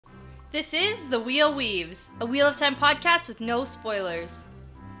This is The Wheel Weaves, a Wheel of Time podcast with no spoilers.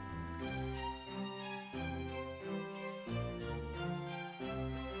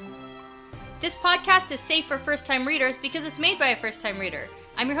 This podcast is safe for first-time readers because it's made by a first-time reader.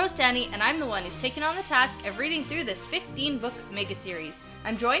 I'm your host, Dani, and I'm the one who's taken on the task of reading through this 15-book mega-series.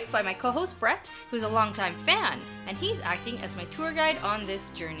 I'm joined by my co-host, Brett, who's a longtime fan, and he's acting as my tour guide on this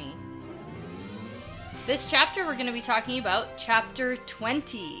journey. This chapter, we're going to be talking about Chapter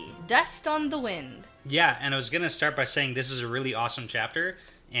 20, Dust on the Wind. Yeah, and I was going to start by saying this is a really awesome chapter,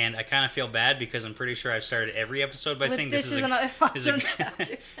 and I kind of feel bad because I'm pretty sure I've started every episode by saying this is an awesome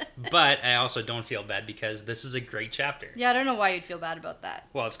chapter. But I also don't feel bad because this is a great chapter. Yeah, I don't know why you'd feel bad about that.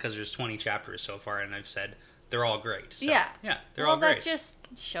 Well, it's because there's 20 chapters so far, and I've said they're all great. So, yeah, they're all great. Well, that just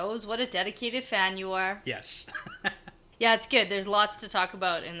shows what a dedicated fan you are. Yes. Yeah, it's good. There's lots to talk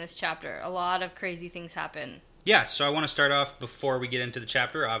about in this chapter. A lot of crazy things happen. Yeah, so I want to start off, before we get into the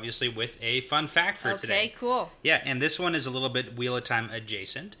chapter, obviously, with a fun fact for today. Okay, cool. Yeah, and this one is a little bit Wheel of Time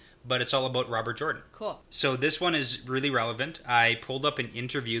adjacent, but it's all about Robert Jordan. Cool. So this one is really relevant. I pulled up an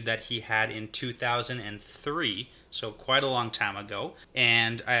interview that he had in 2003, so quite a long time ago.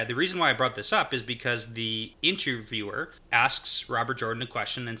 And the reason why I brought this up is because the interviewer asks Robert Jordan a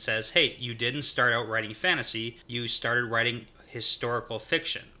question and says, hey, you didn't start out writing fantasy, you started writing historical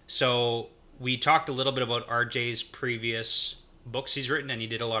fiction. So we talked a little bit about RJ's previous books he's written, and he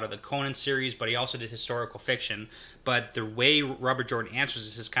did a lot of the Conan series, but he also did historical fiction. But the way Robert Jordan answers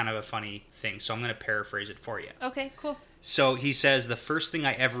this is kind of a funny thing, so I'm going to paraphrase it for you. Okay, cool. So he says, the first thing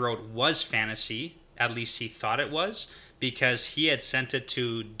I ever wrote was fantasy, at least he thought it was, because he had sent it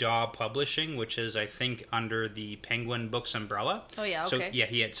to DAW Publishing, which is, I think, under the Penguin Books umbrella. Oh, yeah, okay. So, yeah,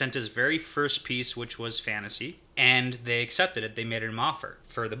 he had sent his very first piece, which was fantasy, and they accepted it. They made him an offer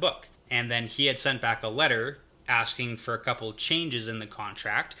for the book. And then he had sent back a letter asking for a couple changes in the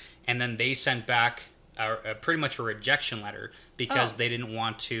contract, and then they sent back pretty much a rejection letter because they didn't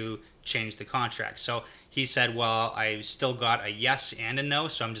want to change the contract. So he said, well, I still got a yes and a no,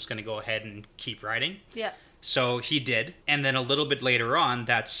 so I'm just going to go ahead and keep writing. Yeah. So he did, and then a little bit later on,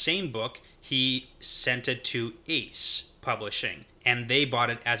 that same book, he sent it to Ace Publishing, and they bought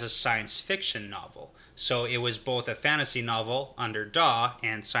it as a science fiction novel. So it was both a fantasy novel under DAW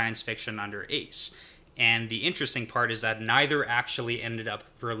and science fiction under Ace. And the interesting part is that neither actually ended up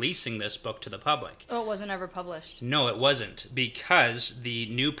releasing this book to the public. Oh, it wasn't ever published? No, it wasn't, because the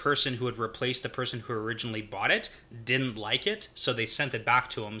new person who had replaced the person who originally bought it didn't like it, so they sent it back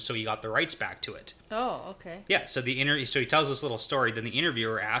to him, so he got the rights back to it. Oh, okay. Yeah, so so he tells this little story, then the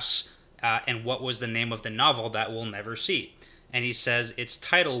interviewer asks, and what was the name of the novel that we'll never see? And he says its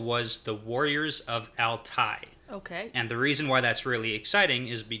title was The Warriors of Altai. Okay. And the reason why that's really exciting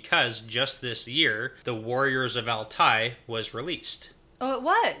is because just this year, The Warriors of Altai was released. Oh, it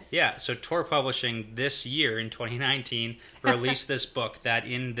was? Yeah, so Tor Publishing this year, in 2019, released this book that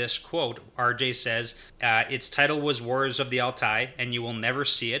in this quote, RJ says, its title was Warriors of the Altai, and you will never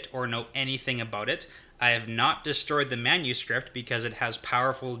see it or know anything about it. I have not destroyed the manuscript because it has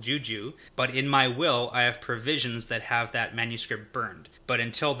powerful juju, but in my will I have provisions that have that manuscript burned. But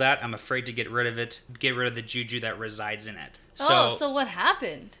until that, I'm afraid to get rid of the juju that resides in it. So what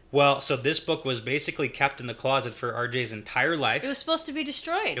happened? Well, so this book was basically kept in the closet for RJ's entire life. It was supposed to be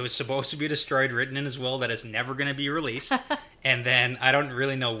destroyed. It was supposed to be destroyed, written in his will that is never going to be released. And then I don't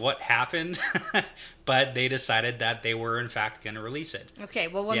really know what happened, but they decided that they were in fact going to release it. Okay,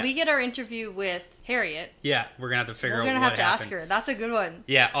 well when we get our interview with Harriet... Yeah, we're going to have to figure out what happened. We're going to have to ask her. That's a good one.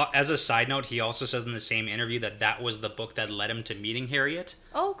 Yeah, as a side note, he also says in the same interview that was the book that led him to meeting Harriet.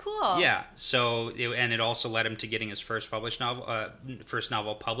 Oh, cool. Yeah, and it also led him to getting his first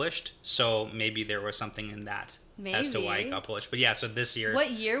novel published. So maybe there was something in that as to why it got published. But yeah, so this year...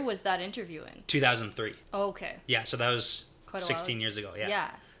 What year was that interview in? 2003. Oh, okay. Yeah, so that was quite 16 years ago. Yeah.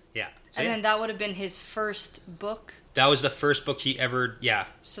 Yeah. So, and then that would have been his first book? That was the first book he ever,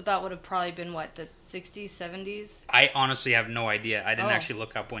 So that would have probably been, what, the 60s, 70s? I honestly have no idea. I didn't actually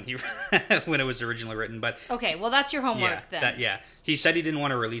look up when when it was originally written, but... Okay, well that's your homework then. He said he didn't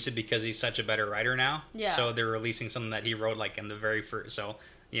want to release it because he's such a better writer now. Yeah. So they're releasing something that he wrote like in the very first, so...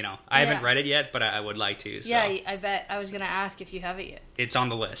 I haven't read it yet, but I would like to. So. Yeah, I bet. I was going to ask if you have it yet. It's on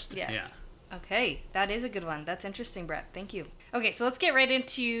the list. Yeah. Okay, that is a good one. That's interesting, Brett. Thank you. Okay, so let's get right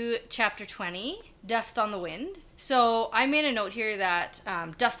into Chapter 20, Dust on the Wind. So I made a note here that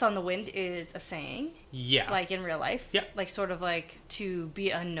dust on the wind is a saying. Yeah. Like in real life. Yeah. Like sort of like to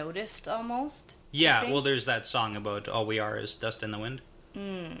be unnoticed almost. Yeah, well there's that song about all we are is dust in the wind. Are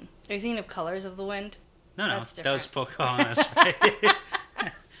you thinking of Colors of the Wind? No, That's that was different. Pocahontas, right?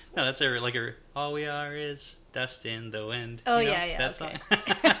 No, that's all we are is dust in the wind. Oh, you know, yeah, that okay.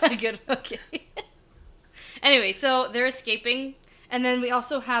 song. Good, okay. Anyway, so they're escaping, and then we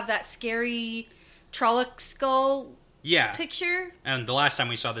also have that scary Trolloc skull Yeah. picture. And the last time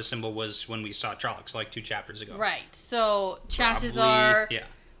we saw this symbol was when we saw Trollocs, like 2 chapters ago. Right, so chances Probably, are yeah.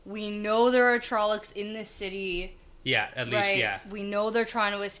 we know there are Trollocs in this city. Yeah, at least, right? yeah. We know they're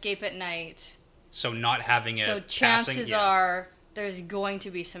trying to escape at night. So not having a So chances passing, yeah. are there's going to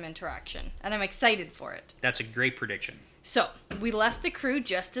be some interaction, and I'm excited for it. That's a great prediction. So, we left the crew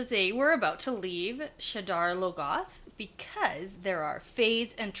just as they were about to leave Shadar Logoth because there are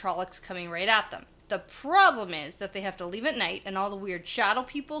Fades and Trollocs coming right at them. The problem is that they have to leave at night, and all the weird shadow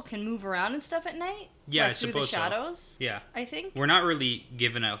people can move around and stuff at night. Yeah, like I through suppose the shadows, so. Yeah. I think. We're not really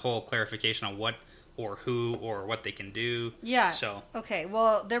given a whole clarification on what or who or what they can do. Yeah. So. Okay,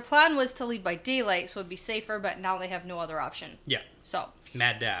 well, their plan was to leave by daylight, so it'd be safer, but now they have no other option. Yeah. So.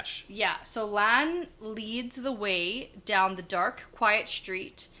 Mad dash. Yeah, so Lan leads the way down the dark, quiet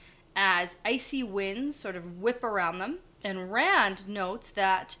street as icy winds sort of whip around them. And Rand notes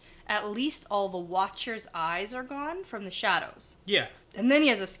that at least all the Watchers' eyes are gone from the shadows. Yeah. And then he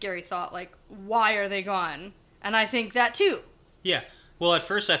has a scary thought, like, why are they gone? And I think that too. Yeah. Well, at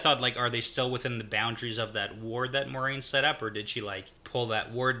first I thought, like, are they still within the boundaries of that ward that Moraine set up, or did she, like, pull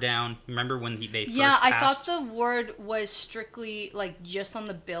that ward down? Remember when they first Yeah, I passed? thought the ward was strictly, like, just on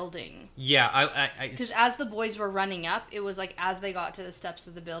the building. Yeah, Because as the boys were running up, it was like as they got to the steps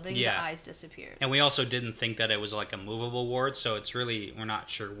of the building, the eyes disappeared. And we also didn't think that it was, like, a movable ward, so it's really, we're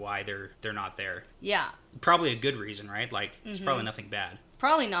not sure why they're not there. Yeah. Probably a good reason, right? Like, it's probably nothing bad.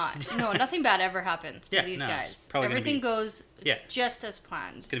 Probably not. No, nothing bad ever happens to these guys. Everything goes just as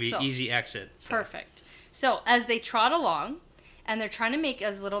planned. It's going to be easy exit. So. Perfect. So, as they trot along, and they're trying to make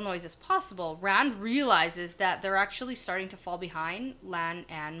as little noise as possible, Rand realizes that they're actually starting to fall behind Lan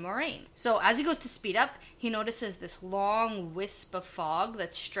and Moraine. So, as he goes to speed up, he notices this long wisp of fog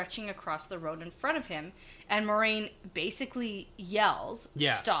that's stretching across the road in front of him, and Moraine basically yells,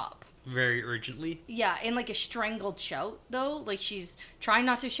 "Stop." Very urgently. Yeah, in like a strangled shout, though. Like, she's trying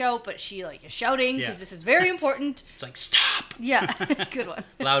not to shout, but she, like, is shouting, because this is very important. It's like, stop! Yeah, good one.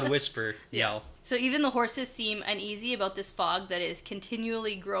 Loud whisper, yell. So even the horses seem uneasy about this fog that is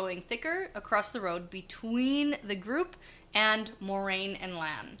continually growing thicker across the road between the group and Moraine and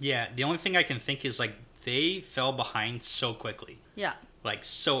Lan. Yeah, the only thing I can think is, like, they fell behind so quickly. Yeah. Like,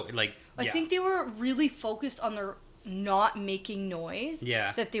 so, like, I think they were really focused on their not making noise.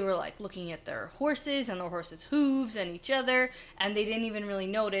 Yeah. That they were, like, looking at their horses and their horses' hooves and each other, and they didn't even really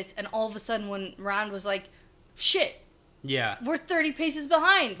notice. And all of a sudden, when Rand was like, shit, yeah, we're 30 paces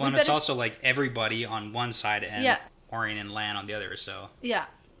behind. Well, and it's also, like, everybody on one side and Moraine and Lan on the other, so. Yeah.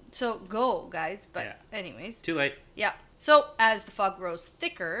 So, go, guys. But anyways. Too late. Yeah. So, as the fog grows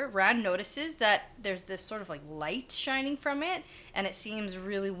thicker, Rand notices that there's this sort of, like, light shining from it, and it seems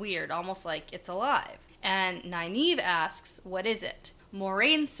really weird, almost like it's alive. And Nynaeve asks, what is it?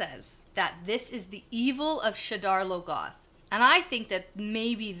 Moraine says that this is the evil of Shadar Logoth. And I think that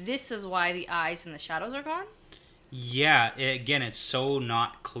maybe this is why the eyes and the shadows are gone. Yeah, again, it's so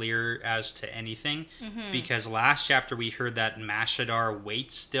not clear as to anything. Because last chapter we heard that Mashadar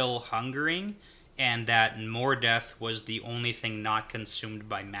waits still hungering, and that Mordeth was the only thing not consumed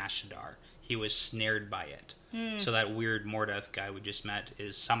by Mashadar. He was snared by it. So that weird Mordeth guy we just met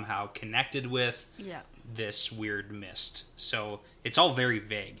is somehow connected with this weird mist. So it's all very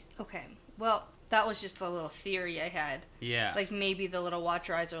vague. Okay. Well, that was just a little theory I had. Yeah. Like, maybe the little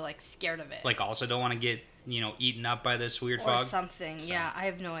Watcher eyes are, like, scared of it. Like, also don't want to get, eaten up by this weird or fog. Or something. So. Yeah, I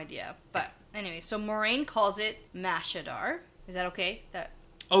have no idea. But anyway, so Moraine calls it Mashadar. Is that okay?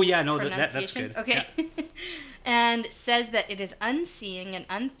 Oh, yeah, no, that's good. Okay. Yeah. And says that it is unseeing and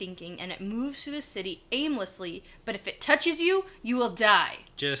unthinking, and it moves through the city aimlessly, but if it touches you, you will die.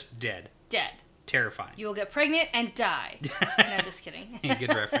 Just dead. Dead. Terrifying. You will get pregnant and die. No, just kidding.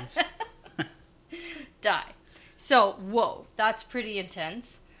 Good reference. Die. So, whoa, that's pretty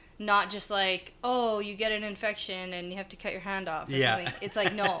intense. Not just like, oh, you get an infection and you have to cut your hand off or something. It's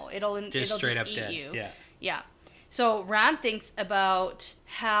like, no, it'll just eat dead. you. Yeah. Yeah. So Rand thinks about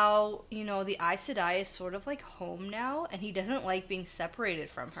how, the Aes Sedai is sort of like home now, and he doesn't like being separated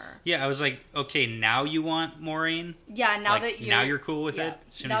from her. Yeah, I was like, okay, now you want Moraine? Yeah, now you're cool with it?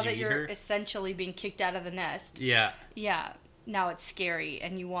 As soon now as you that meet you're her? essentially being kicked out of the nest. Yeah. Yeah, now it's scary,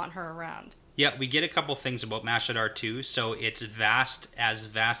 and you want her around. Yeah, we get a couple things about Mashadar too. So it's vast as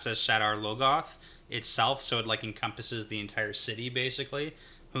Shadar Logoth itself, so it like encompasses the entire city basically.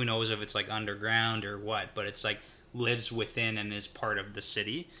 Who knows if it's like underground or what, but it's like lives within and is part of the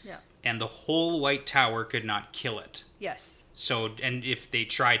city. Yeah. And the whole White Tower could not kill it. Yes. So, and if they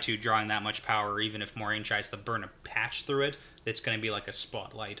try to drawing that much power, even if Moiraine tries to burn a patch through it, it's going to be like a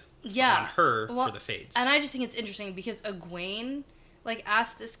spotlight on her for the Fates. And I just think it's interesting because Egwene, like,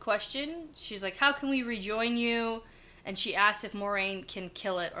 asked this question. She's like, how can we rejoin you? And she asked if Moiraine can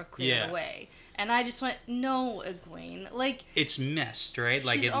kill it or clear it away. And I just went, no, Egwene. Like, it's messed, right?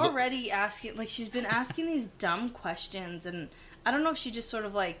 Like, she's already asking, like, she's been asking these dumb questions, and I don't know if she just sort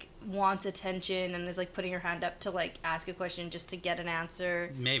of, like, wants attention and is, like, putting her hand up to, like, ask a question just to get an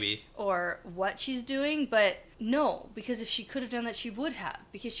answer. Maybe. Or what she's doing, but no, because if she could have done that, she would have,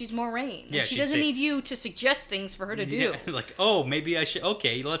 because she's Moiraine. Yeah, she doesn't need you to suggest things for her to do. Yeah, like, oh, maybe I should,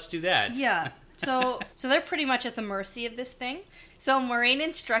 okay, let's do that. Yeah. So they're pretty much at the mercy of this thing. So Moiraine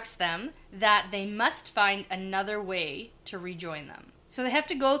instructs them that they must find another way to rejoin them. So they have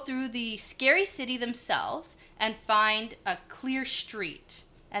to go through the scary city themselves and find a clear street.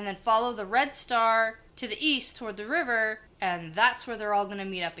 And then follow the red star to the east toward the river, and that's where they're all going to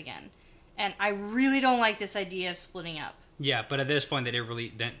meet up again. And I really don't like this idea of splitting up. Yeah, but at this point, they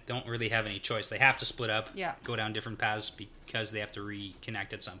don't really have any choice. They have to split up, go down different paths because they have to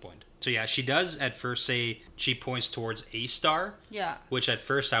reconnect at some point. So yeah, she does at first say she points towards a star. Yeah. Which at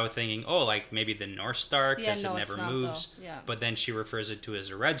first I was thinking, oh, like maybe the North Star because it never moves. Yeah. But then she refers it to as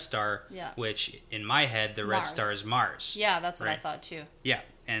a red star. Yeah. Which in my head, the red star is Mars. Yeah, that's what I thought too. Yeah,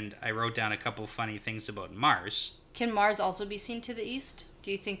 and I wrote down a couple funny things about Mars. Can Mars also be seen to the east?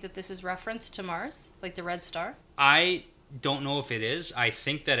 Do you think that this is reference to Mars, like the red star? I don't know if it is. I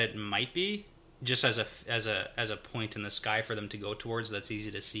think that it might be, just as a point in the sky for them to go towards that's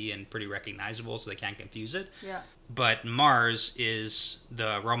easy to see and pretty recognizable, so they can't confuse it. Yeah. But Mars is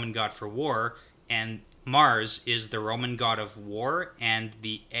the Roman god for war, and Mars is the Roman god of war and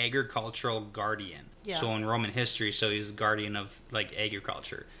the agricultural guardian. Yeah. So in Roman history, so he's the guardian of like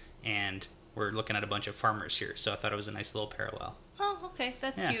agriculture, and we're looking at a bunch of farmers here. So I thought it was a nice little parallel. Oh, okay,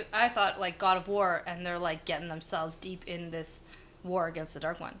 that's cute. I thought like God of War, and they're like getting themselves deep in this war against the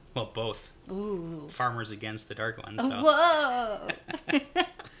Dark One. Well, both. Ooh. Farmers against the Dark One. So. Whoa.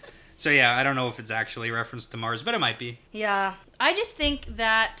 So yeah, I don't know if it's actually a reference to Mars, but it might be. Yeah, I just think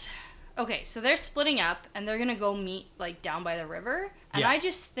that. Okay, so they're splitting up, and they're gonna go meet like down by the river, and I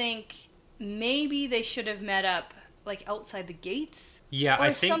just think maybe they should have met up like outside the gates. Yeah, or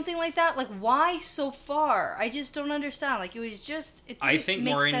I think something like that. Like, why so far? I just don't understand. Like, it was just it didn't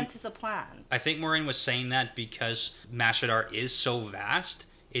make sense as a plan. I think Moiraine was saying that because Mashadar is so vast,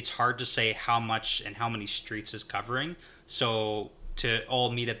 it's hard to say how much and how many streets is covering. So to all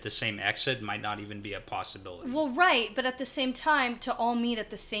meet at the same exit might not even be a possibility. Well, right, but at the same time, to all meet at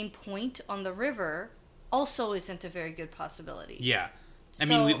the same point on the river also isn't a very good possibility. Yeah. I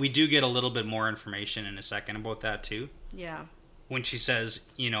mean, we do get a little bit more information in a second about that, too. Yeah. When she says,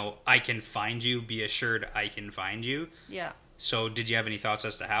 you know, I can find you, be assured I can find you. Yeah. So did you have any thoughts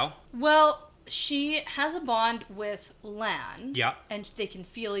as to how? Well, she has a bond with Lan. Yeah. And they can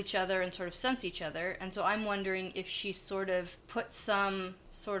feel each other and sort of sense each other. And so I'm wondering if she sort of put some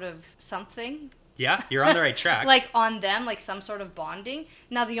sort of something. Yeah, you're on the right track. Like on them, like some sort of bonding.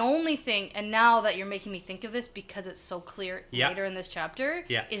 Now the only thing, and now that you're making me think of this because it's so clear later in this chapter,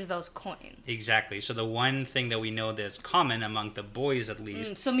 is those coins. Exactly. So the one thing that we know that's common among the boys at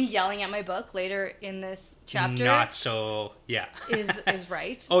least. So me yelling at my book later in this chapter. Not so, is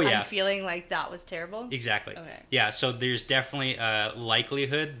right. Oh yeah. I'm feeling like that was terrible. Exactly. Okay. Yeah, so there's definitely a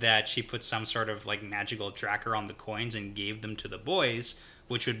likelihood that she put some sort of like magical tracker on the coins and gave them to the boys,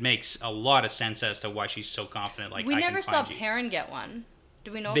 which would make a lot of sense as to why she's so confident. Like, we I never can saw find you. Perrin get one.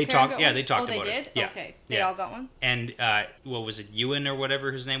 Do we know? They talked. Yeah, they talked about it. Oh, they did. It? Yeah. Okay, they all got one. And what was it, Ewan or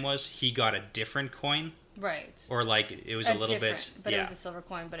whatever his name was? He got a different coin. Right. Or like it was a little bit. But it was a silver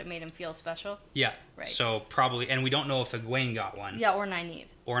coin, but it made him feel special. Yeah. Right. So probably, and we don't know if Egwene got one. Yeah, or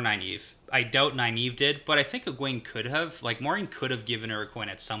Nynaeve. I doubt Nynaeve did, but I think Egwene could have. Like, Moiraine could have given her a coin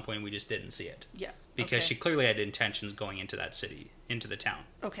at some point. We just didn't see it. Yeah. Because she clearly had intentions going into that city, into the town.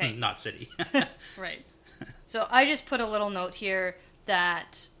 Okay. Not city. Right. So I just put a little note here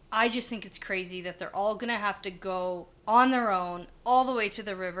that I just think it's crazy that they're all going to have to go on their own all the way to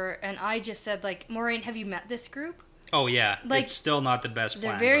the river. And I just said, like, Moiraine, have you met this group? Oh, yeah. Like, it's still not the best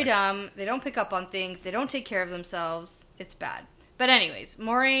plan. They're very dumb. They don't pick up on things. They don't take care of themselves. It's bad. But anyways,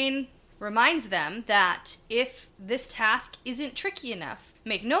 Moiraine reminds them that if this task isn't tricky enough,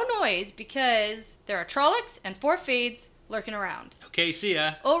 make no noise because there are Trollocs and 4 Fades lurking around. Okay, see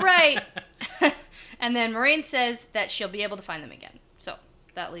ya. All right. And then Moiraine says that she'll be able to find them again. So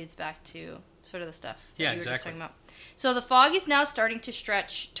that leads back to sort of the stuff that we were just talking about. So the fog is now starting to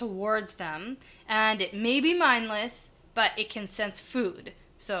stretch towards them, and it may be mindless, but it can sense food.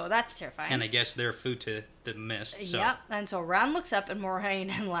 So that's terrifying. And I guess they're food to the mist. So. Yep. And so Rand looks up and Moraine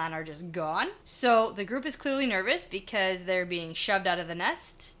and Lan are just gone. So the group is clearly nervous because they're being shoved out of the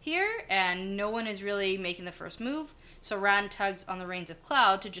nest here and no one is really making the first move. So Rand tugs on the reins of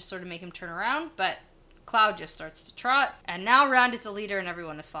Cloud to just sort of make him turn around, but Cloud just starts to trot. And now Rand is the leader and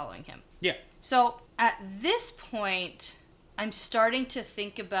everyone is following him. Yeah. So at this point, I'm starting to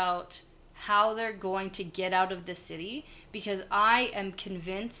think about how they're going to get out of the city because I am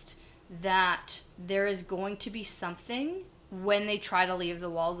convinced that there is going to be something when they try to leave the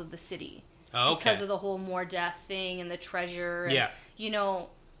walls of the city. Oh, okay. Because of the whole more death thing and the treasure. And, yeah. You know,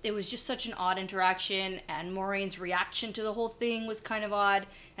 it was just such an odd interaction and Moraine's reaction to the whole thing was kind of odd.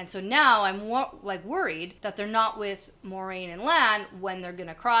 And so now I'm worried that they're not with Moraine and Lan when they're going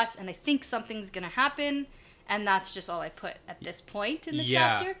to cross and I think something's going to happen. And that's just all I put at this point in the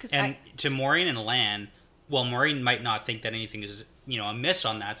chapter. And to Moraine and Lan, well, Moraine might not think that anything is, amiss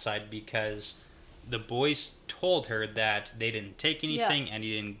on that side because the boys told her that they didn't take anything and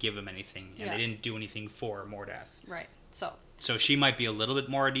he didn't give them anything. And they didn't do anything for Mordath. Right. So she might be a little bit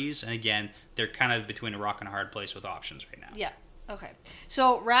more at ease. And again, they're kind of between a rock and a hard place with options right now. Yeah. Okay.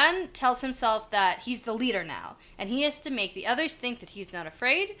 So Rand tells himself that he's the leader now, and he has to make the others think that he's not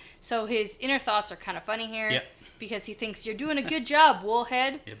afraid. So his inner thoughts are kind of funny here because he thinks you're doing a good job,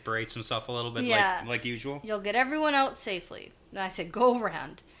 Woolhead. It berates himself a little bit like usual. You'll get everyone out safely. And I said, go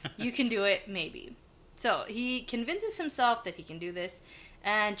Rand. You can do it, maybe. So he convinces himself that he can do this.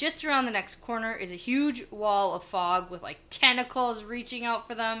 And just around the next corner is a huge wall of fog with like tentacles reaching out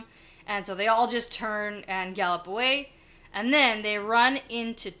for them. And so they all just turn and gallop away. And then they run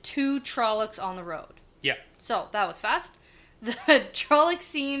into 2 Trollocs on the road. Yeah. So that was fast. The Trollocs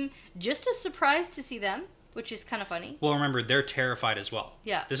seem just as surprised to see them, which is kind of funny. Well, remember, they're terrified as well.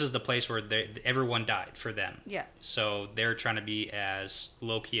 Yeah. This is the place where everyone died for them. Yeah. So they're trying to be as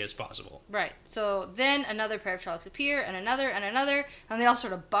low-key as possible. Right. So then another pair of Trollocs appear, and another, and they all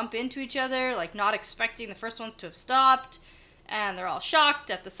sort of bump into each other, like not expecting the first ones to have stopped. And they're all shocked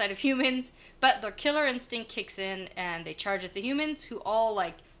at the sight of humans, but their killer instinct kicks in, and they charge at the humans, who all,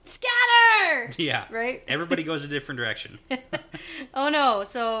 scatter! Yeah. Right? Everybody goes a different direction. Oh, no.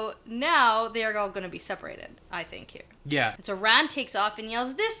 So now they are all going to be separated, I think, here. Yeah. And so Rand takes off and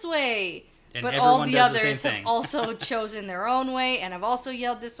yells, this way! And but everyone all the does the others same have thing. also chosen their own way, and have also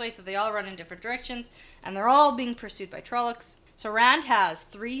yelled this way, so they all run in different directions, and they're all being pursued by Trollocs. So Rand has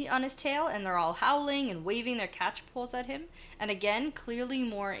 3 on his tail, and they're all howling and waving their catch poles at him. And again, clearly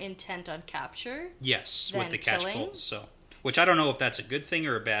more intent on capture. Yes, with the catch killing. poles. So, which I don't know if that's a good thing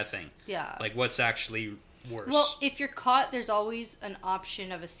or a bad thing. Yeah. What's actually worse? Well, if you're caught, there's always an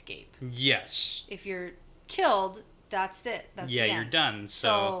option of escape. Yes. If you're killed, that's it. That's the end. you're done.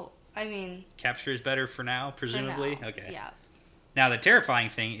 So, I mean... capture is better for now, presumably? For now, okay. Yeah. Now, the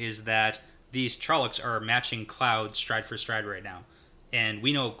terrifying thing is that these Trollocs are matching Cloud stride for stride right now. And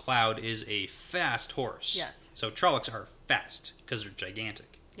we know Cloud is a fast horse. Yes. So Trollocs are fast because they're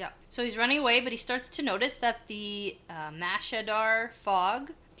gigantic. Yeah. So he's running away, but he starts to notice that the Mashadar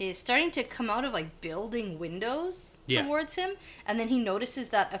fog is starting to come out of building windows towards him. And then he notices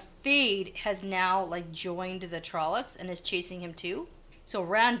that a Fade has now joined the Trollocs and is chasing him too. So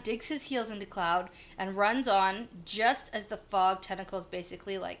Rand digs his heels into Cloud and runs on just as the fog tentacles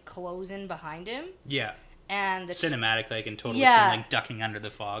basically close in behind him. Yeah. And the cinematic, I can totally see him ducking under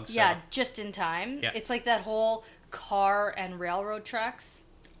the fog. So. Yeah, just in time. Yeah. It's like that whole car and railroad tracks.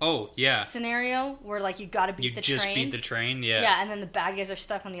 Oh, yeah. Scenario where you gotta beat the train. You just beat the train, yeah. Yeah, and then the bad guys are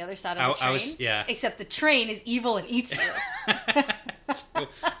stuck on the other side of the train. Yeah. Except the train is evil and eats you. It's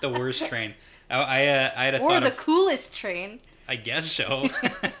the worst train. I had a or thought the coolest train. I guess so.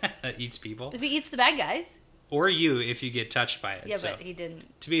 That eats people. If he eats the bad guys. Or you, if you get touched by it. Yeah, but he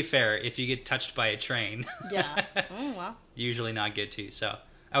didn't. To be fair, if you get touched by a train. Yeah. Oh, well. Usually not good too. So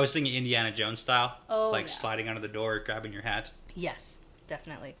I was thinking Indiana Jones style. Oh, sliding under the door, grabbing your hat. Yes,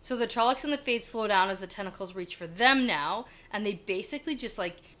 definitely. So the Trollocs and the Fades slow down as the tentacles reach for them now. And they basically just,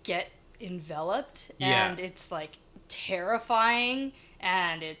 get enveloped. And it's, terrifying.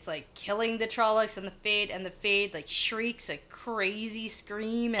 And it's, killing the Trollocs and the Fade. And the Fade, shrieks a crazy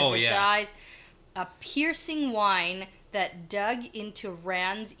scream as it dies. A piercing whine that dug into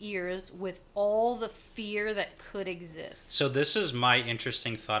Rand's ears with all the fear that could exist. So this is my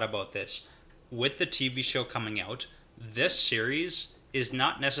interesting thought about this. With the TV show coming out, this series is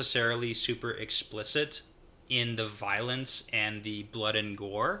not necessarily super explicit in the violence and the blood and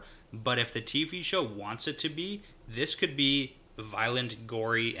gore, but if the TV show wants it to be, this could be violent,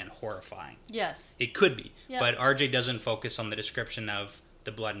 gory, and horrifying. Yes. It could be, yep. But RJ doesn't focus on the description of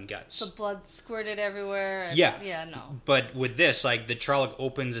the blood and guts. The blood squirted everywhere. And, yeah. Yeah, no. But with this, like, the Trolloc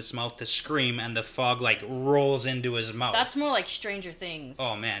opens its mouth to scream, and the fog, like, rolls into his mouth. That's more like Stranger Things.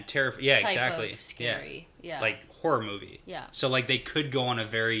 Oh, man. Terrifying. Yeah, type exactly. Of scary. Yeah. Like, horror movie. Yeah. So, like, they could go on a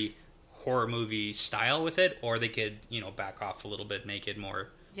very horror movie style with it, or they could, back off a little bit, make it more...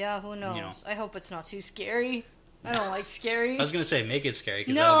 Yeah, who knows? I hope it's not too scary. I don't like scary. I was going to say, make it scary.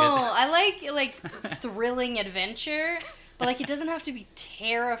 No, I like thrilling adventure... But, like, it doesn't have to be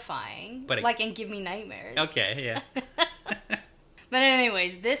terrifying, and give me nightmares. Okay, yeah. But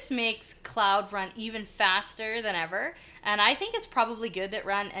anyways, this makes Cloud run even faster than ever. And I think it's probably good that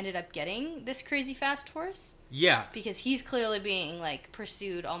Ran ended up getting this crazy fast horse. Yeah. Because he's clearly being, like,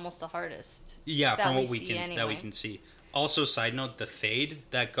 pursued almost the hardest. Yeah, from what we can see. Also, side note, the Fade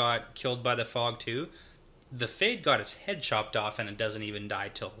that got killed by the fog, too. The Fade got its head chopped off, and it doesn't even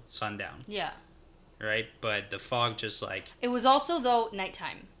die till sundown. Yeah. Right? But the fog just like... It was also, though,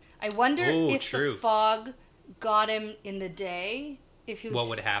 nighttime. I wonder if the fog got him in the day. If he was... What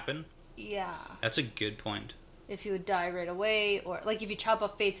would happen? Yeah. That's a good point. If he would die right away, or, like, if you chop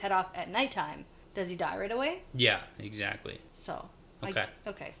off Fade's head off at nighttime, does he die right away? Yeah, exactly. So. Okay.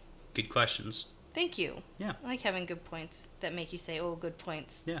 Okay. Good questions. Thank you. Yeah. I like having good points that make you say, oh, good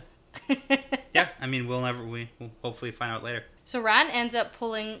points. Yeah. Yeah, I mean, we'll hopefully find out later. So Ran ends up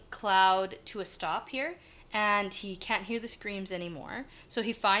pulling Cloud to a stop here, and he can't hear the screams anymore. So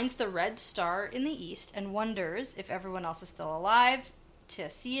he finds the red star in the east and wonders if everyone else is still alive to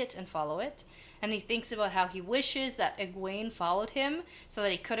see it and follow it. And he thinks about how he wishes that Egwene followed him so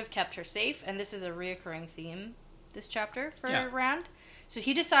that he could have kept her safe. And this is a reoccurring theme this chapter for Rand. So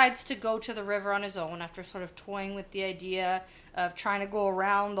he decides to go to the river on his own after sort of toying with the idea of trying to go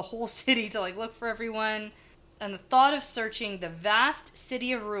around the whole city to, like, look for everyone. And the thought of searching the vast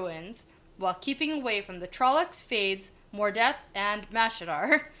city of ruins while keeping away from the Trollocs, Fades, Mordeth, and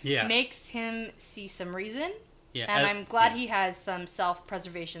Mashadar makes him see some reason. Yeah, and I'm glad he has some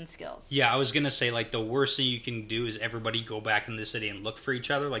self-preservation skills. Yeah, I was going to say, like, the worst thing you can do is everybody go back in the city and look for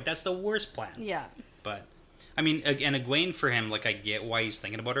each other. Like, that's the worst plan. Yeah. But... I mean, and Egwene for him, like, I get why he's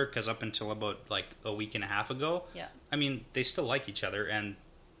thinking about her, because up until about, like, a week and a half ago, I mean, they still like each other, and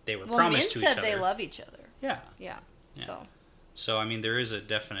they were promised to each other. Min said they love each other. Yeah. Yeah. So, I mean, there is a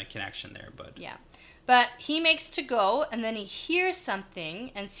definite connection there, but... Yeah. But he makes to go, and then he hears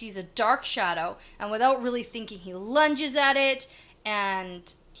something and sees a dark shadow, and without really thinking, he lunges at it,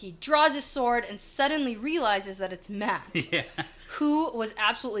 and he draws his sword and suddenly realizes that it's Matt. Yeah. Who was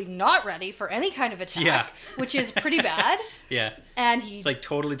absolutely not ready for any kind of attack, which is pretty bad. Yeah. And he... Like,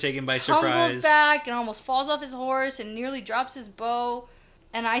 totally taken by surprise. Tumbles back and almost falls off his horse and nearly drops his bow.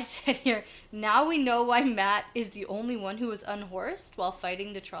 And I said here, now we know why Matt is the only one who was unhorsed while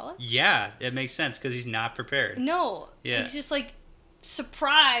fighting the Trolloc. Yeah, it makes sense, because he's not prepared. No. Yeah. He's just, like,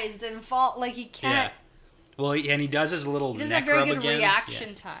 surprised and like, he can't... Yeah. Well, and he does his little neck rub again. He doesn't have very good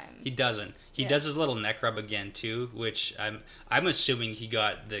reaction time. He doesn't. He does his little neck rub again, too, which I'm assuming he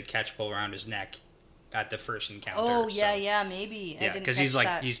got the catchpole around his neck at the first encounter. Oh, yeah, maybe. Yeah, because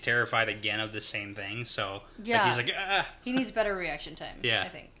he's terrified again of the same thing, so he's like, ah. He needs better reaction time, I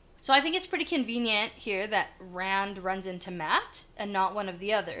think. So I think it's pretty convenient here that Rand runs into Matt and not one of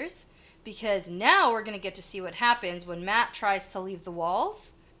the others, because now we're going to get to see what happens when Matt tries to leave the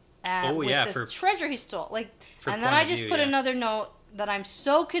walls. With the treasure he stole. And then I just put another note that I'm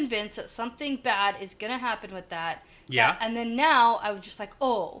so convinced that something bad is going to happen with that. Yeah. And then now I was just like,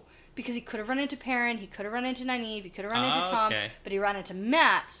 oh, because he could have run into Perrin, he could have run into Nynaeve, he could have run into Tom, but he ran into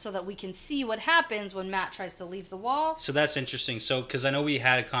Matt so that we can see what happens when Matt tries to leave the wall. So that's interesting. So, because I know we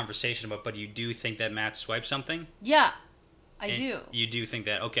had a conversation about, but you do think that Matt swiped something? Yeah, I do. You do think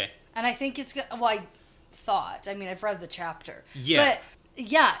that? Okay. And I think it's, I thought, I mean, I've read the chapter. Yeah. But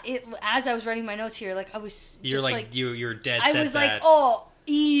yeah, as I was writing my notes here, I was just you're dead set. I was like, oh,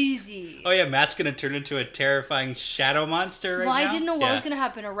 easy. Oh yeah, Matt's gonna turn into a terrifying shadow monster right now. Well, I didn't know what was gonna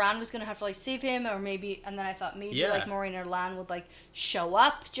happen. Iran was gonna have to save him, or maybe, and then I thought maybe Maureen or Lan would show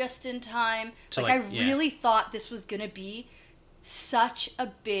up just in time. I really thought this was gonna be such a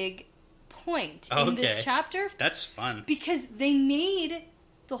big point in this chapter. That's fun because they made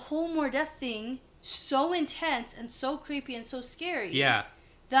the whole Mordeth thing so intense and so creepy and so scary. Yeah.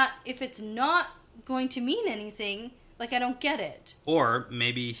 That if it's not going to mean anything, I don't get it. Or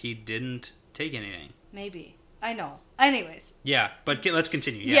maybe he didn't take anything. Maybe. I know. Anyways. Yeah, but let's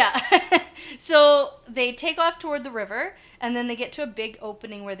continue. Yeah. So they take off toward the river, and then they get to a big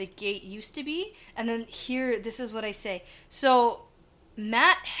opening where the gate used to be, and then here, this is what I say. So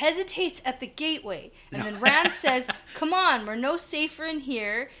Matt hesitates at the gateway, and then Rand says, "Come on, we're no safer in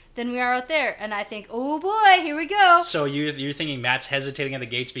here than we are out there." And I think, oh boy, here we go. So you're thinking Matt's hesitating at the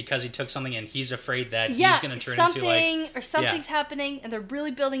gates because he took something and he's afraid that he's going to turn into like... or something's happening, and they're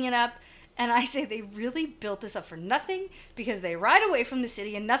really building it up. And I say they really built this up for nothing, because they ride away from the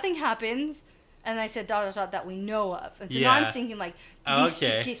city and nothing happens. And I said, ... that we know of. And so now I'm thinking, like,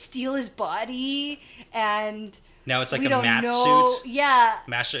 did he steal his body? And... Now it's like a Matt suit? Yeah.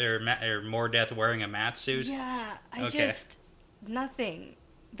 Or More Death wearing a Matt suit? Yeah. Nothing.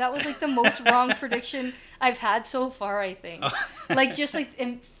 That was like the most wrong prediction I've had so far, I think. Oh. Like, just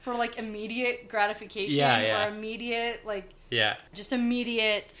like for like immediate gratification or immediate, like, just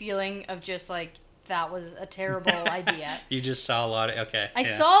immediate feeling of just like, that was a terrible idea. You just saw a lot of... Okay. I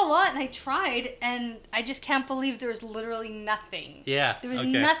saw a lot, and I tried, and I just can't believe there was literally nothing. Yeah. There was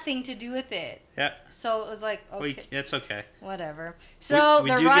nothing to do with it. Yeah. So it was like, okay. It's okay. Whatever. So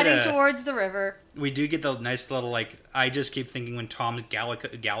they're riding towards the river. We do get the nice little, like, I just keep thinking when Tom's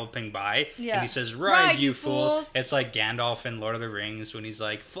galloping by, and he says, "Ride, you fools." It's like Gandalf in Lord of the Rings when he's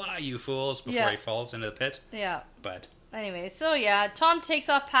like, "Fly, you fools," before he falls into the pit. Yeah. But... Anyway, so Tom takes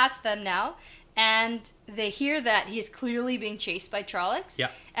off past them now. And they hear that he's clearly being chased by Trollocs. Yeah.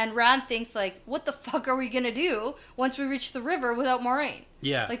 And Rand thinks, like, what the fuck are we going to do once we reach the river without Moraine?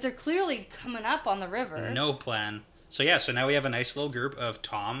 Yeah. Like, they're clearly coming up on the river. No plan. So now we have a nice little group of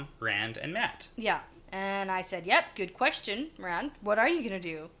Tom, Rand, and Matt. Yeah. And I said, yep, good question, Rand. What are you going to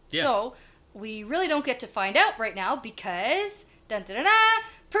do? Yeah. So, we really don't get to find out right now because,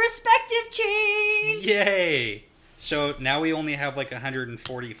 perspective change! Yay! So now we only have like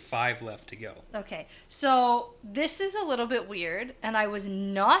 145 left to go. Okay, so this is a little bit weird, and I was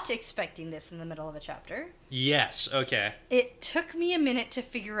not expecting this in the middle of a chapter. Yes, okay. It took me a minute to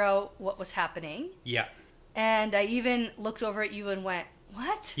figure out what was happening. Yeah. And I even looked over at you and went,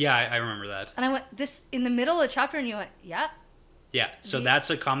 what? Yeah, I remember that. And I went, this in the middle of the chapter, and you went, yeah. Yeah, so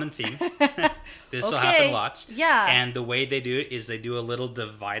that's a common theme. This will happen lots. Yeah. And the way they do it is they do a little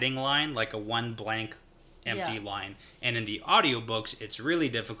dividing line, like a one blank empty line. And in the audiobooks, it's really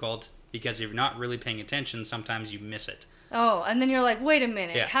difficult because if you're not really paying attention, sometimes you miss it. Oh, and then you're like, wait a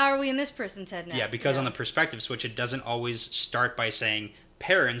minute, how are we in this person's head now? Yeah, because on the perspective switch, it doesn't always start by saying,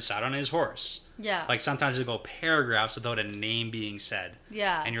 Perrin sat on his horse. Yeah. Like sometimes it'll go paragraphs without a name being said.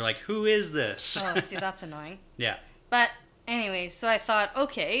 Yeah. And you're like, who is this? Oh, see, that's annoying. Yeah. But anyway, so I thought,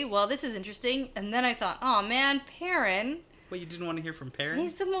 okay, well, this is interesting. And then I thought, oh man, Perrin... Well, you didn't want to hear from Perrin?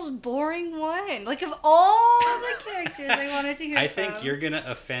 He's the most boring one. Like, of all the characters I wanted to hear I from. think you're going to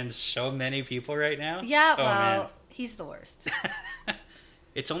offend so many people right now. Yeah, man. He's the worst.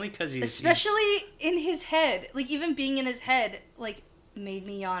 It's only because he's... Especially in his head. Like, even being in his head, like, made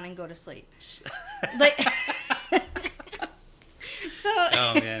me yawn and go to sleep. Like...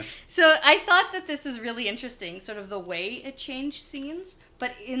 Oh, man. So I thought that this is really interesting, sort of the way it changed scenes,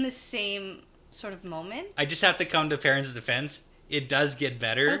 but in the same... sort of moment. I just have to come to Perrin's defense. It does get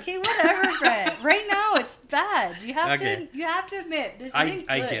better. Okay, whatever, Brett. Right now, it's bad. You have to admit this isn't good.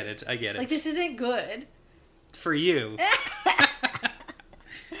 I get it. Like, this isn't good. For you.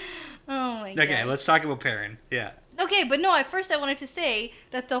 Oh my god. Okay, let's talk about Perrin. Yeah. Okay, but no, at first I wanted to say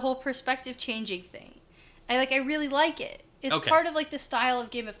that the whole perspective changing thing, I really like it. It's part of, like, the style of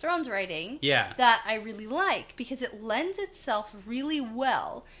Game of Thrones writing that I really like, because it lends itself really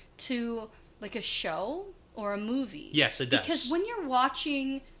well to... like a show or a movie. Yes, it does. Because when you're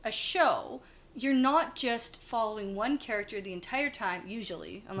watching a show, you're not just following one character the entire time,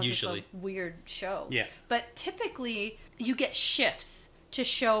 usually, unless it's a weird show. Yeah. But typically, you get shifts to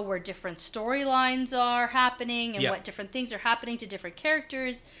show where different storylines are happening and what different things are happening to different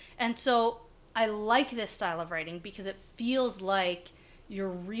characters. And so I like this style of writing because it feels like you're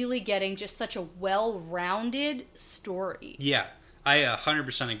really getting just such a well-rounded story. Yeah. I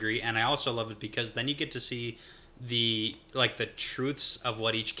 100% agree, and I also love it because then you get to see the truths of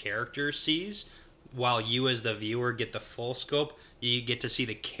what each character sees, while you as the viewer get the full scope. You get to see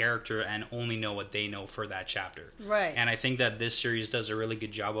the character and only know what they know for that chapter. Right. And I think that this series does a really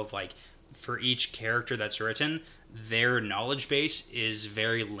good job of, like, for each character that's written, their knowledge base is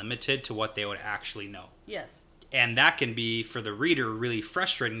very limited to what they would actually know. Yes. And that can be, for the reader, really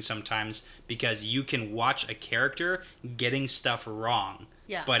frustrating sometimes because you can watch a character getting stuff wrong,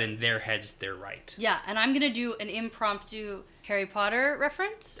 but in their heads, they're right. Yeah, and I'm going to do an impromptu Harry Potter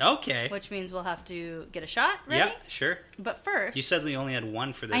reference. Okay. Which means we'll have to get a shot ready. Yeah, sure. But first... You said we only had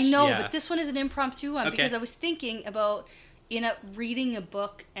one for this. I know, but this one is an impromptu one because I was thinking about... reading a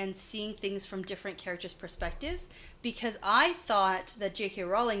book and seeing things from different characters' perspectives, because I thought that J.K.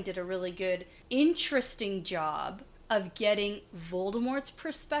 Rowling did a really good, interesting job of getting Voldemort's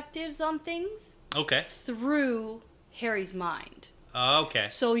perspectives on things Okay. through Harry's mind. Okay.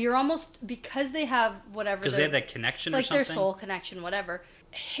 So you're almost, because they have whatever... Because they have that connection or like something? their soul connection, whatever.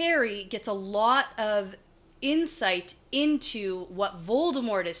 Harry gets a lot of insight into what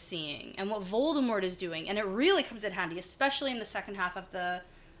Voldemort is seeing and what Voldemort is doing. And it really comes in handy, especially in the second half of the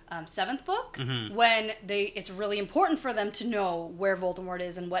 7th book, when it's really important for them to know where Voldemort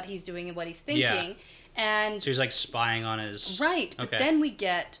is and what he's doing and what he's thinking. Yeah. And so he's like spying on his... Right. Okay. But then we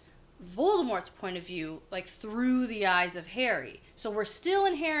get Voldemort's point of view, like through the eyes of Harry. So we're still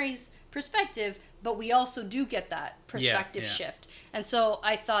in Harry's perspective, but we also do get that perspective shift. And so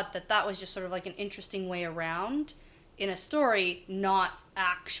I thought that was just sort of like an interesting way around in a story, not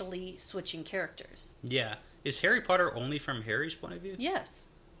actually switching characters. Yeah. Is Harry Potter only from Harry's point of view? Yes.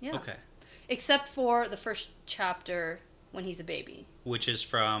 Yeah. Okay. Except for the first chapter when he's a baby. Which is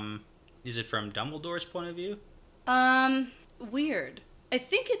from... Is it from Dumbledore's point of view? Weird. I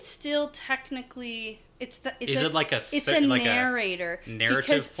think it's still technically... Is it like a narrator. Narrative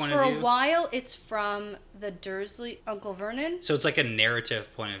because point of view? For a while, it's from the Dursley, Uncle Vernon. So it's like a narrative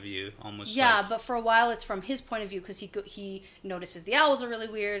point of view, almost. Yeah, like... but for a while, it's from his point of view because he notices the owls are really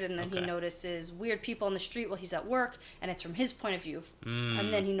weird, and then he notices weird people on the street while he's at work, and it's from his point of view.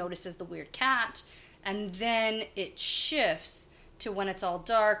 And then he notices the weird cat, and then it shifts to when it's all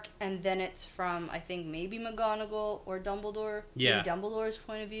dark, and then it's from, I think, maybe McGonagall or Dumbledore. Yeah. Maybe Dumbledore's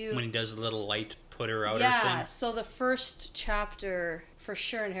point of view. When he does the little light putter outer yeah, thing. so the first chapter, for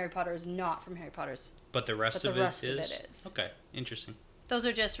sure, in Harry Potter is not from Harry Potter's. But the rest of it is? Okay, interesting. Those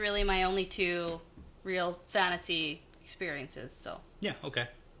are just really my only 2 real fantasy experiences, so. Yeah, okay.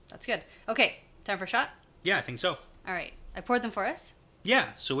 That's good. Okay, time for a shot? Yeah, I think so. All right, I poured them for us. Yeah,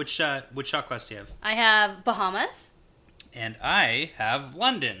 so which shot glass do you have? I have Bahamas. And I have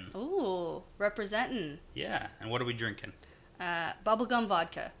London. Ooh, representing. Yeah, and what are we drinking? Bubblegum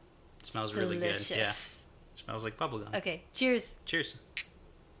vodka. It smells really good. Yeah. It smells like bubblegum. Okay, cheers. Cheers.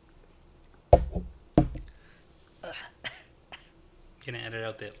 Gonna edit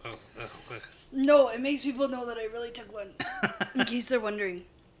out the... No, it makes people know that I really took one. In case they're wondering.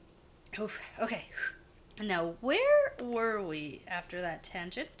 Oof, okay. Now, where were we after that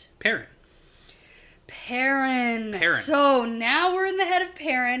tangent? Perrin. So now we're in the head of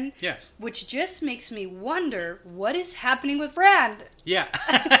Perrin. Yeah. Which just makes me wonder what is happening with Rand. Yeah.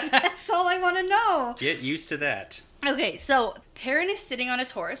 That's all I want to know. Get used to that. Okay, so Perrin is sitting on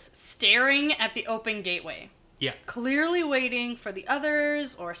his horse, staring at the open gateway. Yeah. Clearly waiting for the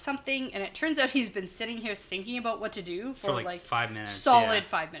others or something, and it turns out he's been sitting here thinking about what to do for like 5 minutes. Solid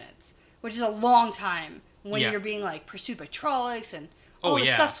 5 minutes, which is a long time when you're being like pursued by Trollocs and all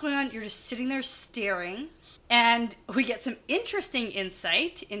this stuff's going on. You're just sitting there staring. And we get some interesting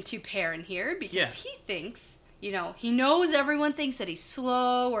insight into Perrin here because he thinks, he knows everyone thinks that he's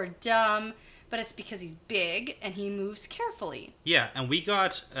slow or dumb, but it's because he's big and he moves carefully. Yeah, and we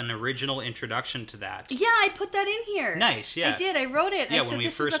got an original introduction to that. Yeah, I put that in here. Nice, yeah. I did. I wrote it. Yeah, I said when we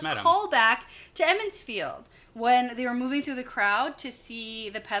this first is a met him. callback to Emmonsfield when they were moving through the crowd to see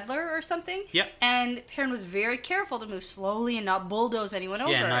the peddler or something. Yep. And Perrin was very careful to move slowly and not bulldoze anyone over.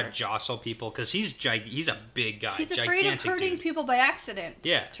 Yeah, not jostle people, because he's a big guy. He's afraid of hurting people by accident,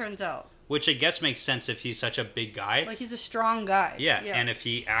 turns out. Which I guess makes sense if he's such a big guy. Like, he's a strong guy. Yeah, and if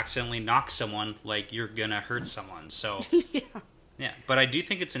he accidentally knocks someone, like, you're gonna hurt someone, so... Yeah, but I do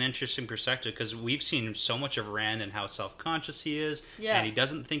think it's an interesting perspective, because we've seen so much of Rand and how self-conscious he is, and he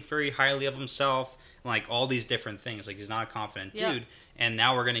doesn't think very highly of himself, like, all these different things. Like, he's not a confident dude, and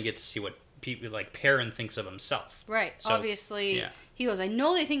now we're gonna get to see what people, like, Perrin thinks of himself. Right, so, obviously... He goes, I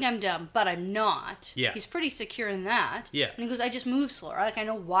know they think I'm dumb, but I'm not. Yeah. He's pretty secure in that. Yeah. And he goes, I just move slower. Like, I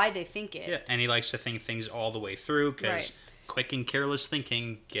know why they think it. Yeah, and he likes to think things all the way through, because quick and careless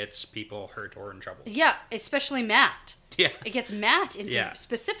thinking gets people hurt or in trouble. Yeah, especially Matt. Yeah. It gets Matt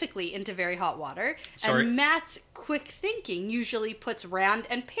specifically into very hot water. Sorry. And Matt's quick thinking usually puts Rand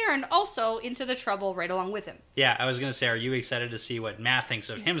and Perrin also into the trouble right along with him. Yeah, I was going to say, are you excited to see what Matt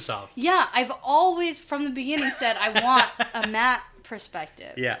thinks of himself? Yeah, I've always, from the beginning, said I want a Matt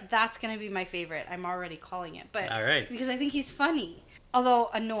perspective. Yeah. That's going to be my favorite. I'm already calling it. But all right. Because I think he's funny. Although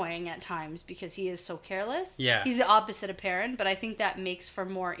annoying at times because he is so careless. Yeah. He's the opposite of Perrin, but I think that makes for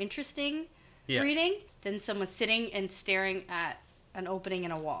more interesting reading than someone sitting and staring at an opening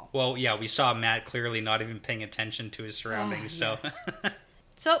in a wall. Well, yeah, we saw Matt clearly not even paying attention to his surroundings, so...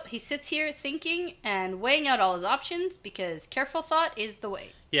 So he sits here thinking and weighing out all his options because careful thought is the way.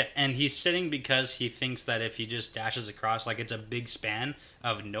 Yeah, and he's sitting because he thinks that if he just dashes across, like, it's a big span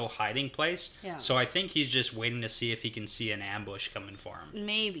of no hiding place. Yeah. So I think he's just waiting to see if he can see an ambush coming for him.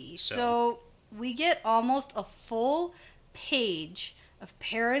 Maybe. So we get almost a full page of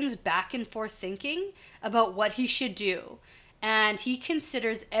Perrin's back and forth thinking about what he should do. And he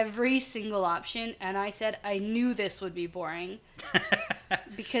considers every single option. And I said, I knew this would be boring.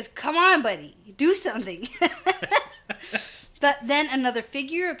 Because, come on, buddy. Do something. But then another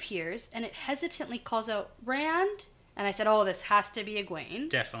figure appears. And it hesitantly calls out, Rand. And I said, oh, this has to be Egwene.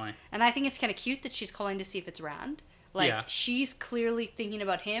 Definitely. And I think it's kind of cute that she's calling to see if it's Rand. She's clearly thinking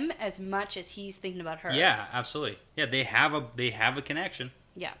about him as much as he's thinking about her. Yeah, absolutely. Yeah, they have a connection.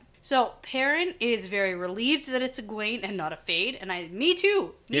 Yeah. So Perrin is very relieved that it's Egwene and not a Fade, and me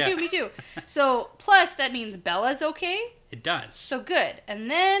too. Me too. So plus that means Bella's okay. It does. So good.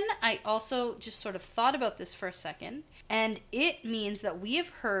 And then I also just sort of thought about this for a second, and it means that we have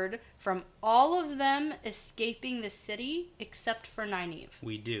heard from all of them escaping the city except for Nynaeve.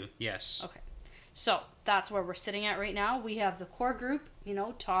 We do. Yes. Okay. So that's where we're sitting at right now. We have the core group,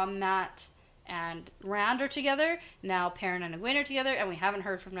 Tom, Matt, and Rand are together. Now Perrin and Egwene are together, and we haven't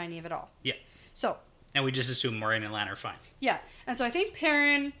heard from Nynaeve at all. Yeah. So. And we just assume Moiraine and Lan are fine. Yeah. And so I think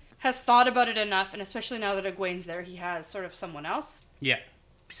Perrin has thought about it enough, and especially now that Egwene's there, he has sort of someone else. Yeah.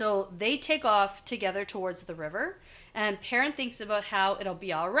 So they take off together towards the river, and Perrin thinks about how it'll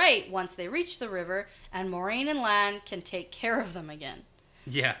be all right once they reach the river, and Moiraine and Lan can take care of them again.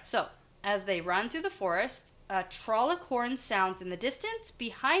 Yeah. So, as they run through the forest, a Trolloc horn sounds in the distance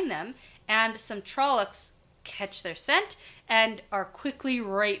behind them, and some Trollocs catch their scent and are quickly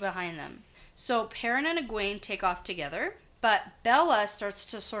right behind them. So Perrin and Egwene take off together, but Bella starts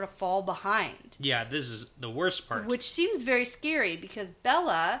to sort of fall behind. Yeah, this is the worst part. Which seems very scary, because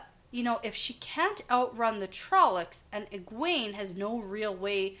Bella, if she can't outrun the Trollocs, and Egwene has no real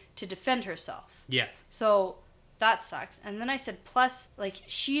way to defend herself. Yeah. So that sucks. And then I said, plus,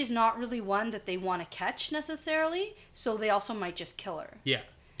 she is not really one that they want to catch necessarily, so they also might just kill her. Yeah,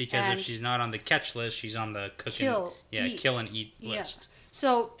 because if she's not on the catch list, she's on the kill and eat list.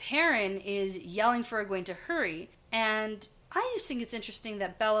 So Perrin is yelling for Egwene to hurry, and I just think it's interesting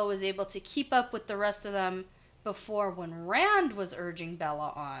that Bella was able to keep up with the rest of them before when Rand was urging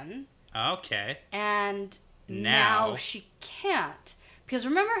Bella on. Okay. And now she can't. Because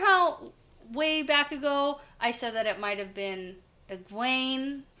remember how way back ago, I said that it might have been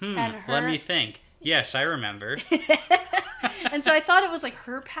Egwene and her. Let me think. Yes, I remember. And so I thought it was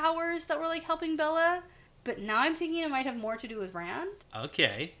her powers that were helping Bella, but now I'm thinking it might have more to do with Rand.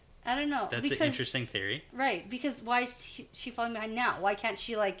 Okay. I don't know. That's an interesting theory. Right, because why is she falling behind now? Why can't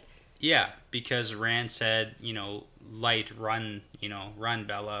she Yeah, because Rand said, light, run, run,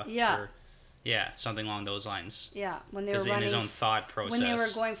 Bella. Yeah. Something along those lines. Yeah, when they were running. In his own thought process. When they were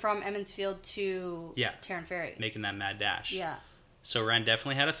going from Emmons Field to Terran Ferry. Making that mad dash. Yeah. So Rand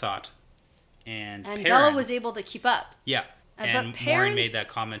definitely had a thought. And Perrin, Bella was able to keep up. Yeah. And Moiraine made that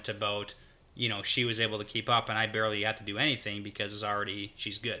comment about, she was able to keep up and I barely had to do anything because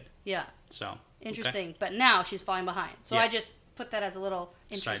she's good. Yeah. So. Interesting. Okay. But now she's falling behind. So I just put that as a little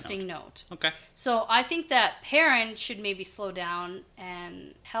interesting note. Okay. So I think that Perrin should maybe slow down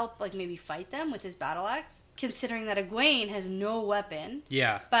and help, maybe fight them with his battle axe, considering that Egwene has no weapon.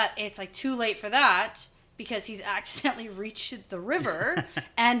 Yeah. But it's too late for that because he's accidentally reached the river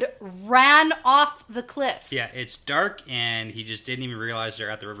and ran off the cliff. Yeah, it's dark and he just didn't even realize they're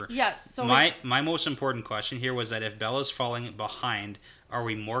at the river. Yes. So my most important question here was that if Bella's falling behind, are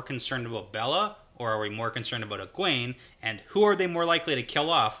we more concerned about Bella or are we more concerned about Egwene? And who are they more likely to kill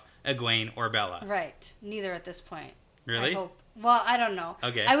off, Egwene or Bella? Right. Neither at this point. Really? I hope. Well, I don't know.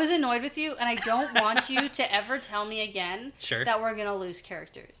 Okay. I was annoyed with you, and I don't want you to ever tell me again that we're going to lose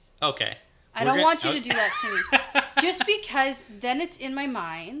characters. Okay. I don't want you to do that to me. Just because then it's in my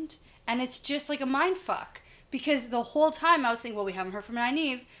mind, and it's just like a mind fuck. Because the whole time I was thinking, well, we haven't heard from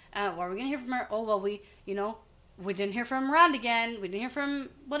Nynaeve. What are we going to hear from her? Oh, well, we didn't hear from Rand again. We didn't hear from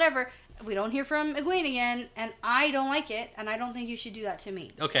whatever. We don't hear from Egwene again. And I don't like it. And I don't think you should do that to me.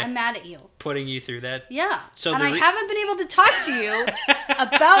 Okay. I'm mad at you. Putting you through that? Yeah. So I haven't been able to talk to you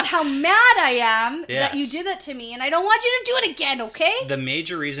about how mad I am that you did that to me. And I don't want you to do it again, okay? The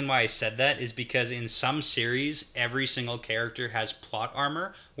major reason why I said that is because in some series, every single character has plot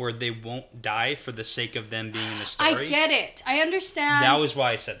armor where they won't die for the sake of them being in the story. I get it. I understand. That was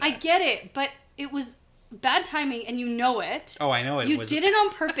why I said that. I get it. But it was bad timing, and you know it. Oh, I know it. You did it on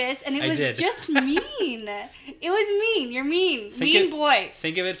purpose, and it was just mean. It was mean. You're mean. Boy.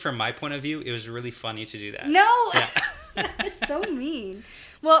 Think of it from my point of view. It was really funny to do that. No. Yeah. It's so mean.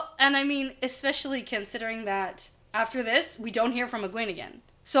 Well, and I mean, especially considering that after this, we don't hear from Egwene again.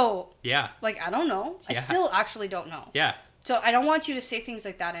 So, yeah. I don't know. I still actually don't know. Yeah. So, I don't want you to say things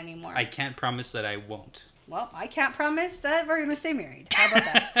like that anymore. I can't promise that I won't. Well, I can't promise that we're going to stay married. How about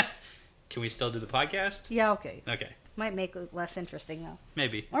that? Can we still do the podcast? Yeah, okay. Okay. Might make it less interesting, though.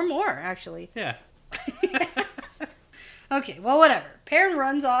 Maybe. Or more, actually. Yeah. Okay, well, whatever. Perrin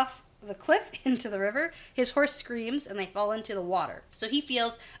runs off the cliff into the river. His horse screams, and they fall into the water. So he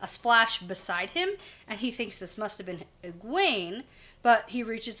feels a splash beside him, and he thinks this must have been Egwene, but he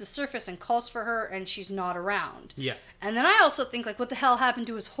reaches the surface and calls for her, and she's not around. Yeah. And then I also think, like, what the hell happened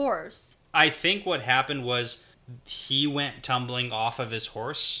to his horse? I think what happened was he went tumbling off of his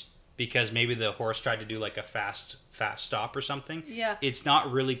horse because maybe the horse tried to do like a fast stop or something. Yeah. It's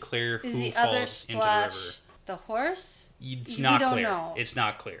not really clear Is who the falls other into splash the river. the horse? It's We not don't clear. know. It's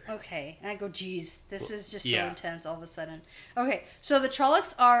not clear. Okay, and I go, geez, this is just so Yeah. intense all of a sudden. Okay, so the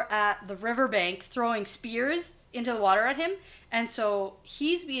Trollocs are at the riverbank throwing spears into the water at him, and so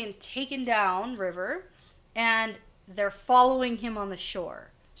he's being taken down river, and they're following him on the shore.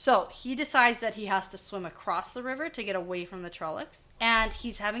 So he decides that he has to swim across the river to get away from the Trollocs, and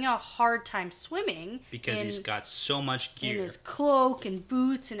he's having a hard time swimming Because he's got so much gear. in his cloak and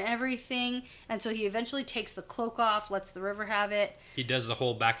boots and everything, and so he eventually takes the cloak off, lets the river have it. He does the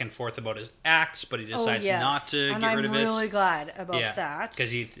whole back and forth about his axe, but he decides yes. not to and get rid I'm of it. really glad about that. Because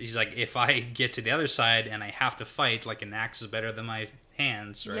he's like, if I get to the other side and I have to fight, like an axe is better than my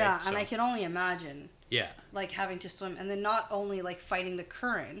hands, right? Yeah, So, and I can only imagine, yeah. like, having to swim, and then not only, like, fighting the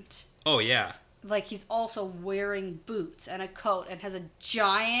current, Oh, yeah. like, he's also wearing boots and a coat and has a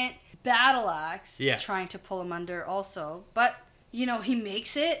giant battle axe trying to pull him under also. But, you know, he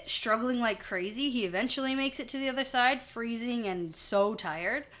makes it, struggling like crazy. He eventually makes it to the other side, freezing and so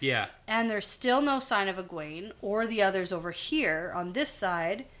tired. Yeah. And there's still no sign of Egwene or the others over here on this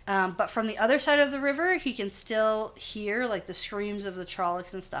side. But from the other side of the river, he can still hear, like, the screams of the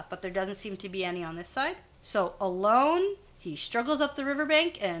Trollocs and stuff. But there doesn't seem to be any on this side. So, alone, he struggles up the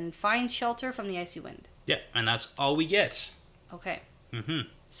riverbank and finds shelter from the icy wind. Yeah, and that's all we get. Okay. Mm-hmm.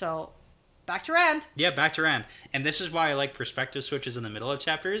 So, back to Rand. Yeah, back to Rand. And this is why I like perspective switches in the middle of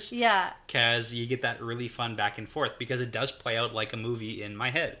chapters. Yeah. Because you get that really fun back and forth. Because it does play out like a movie in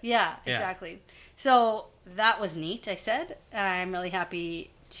my head. Yeah, exactly. So, that was neat, I said. I'm really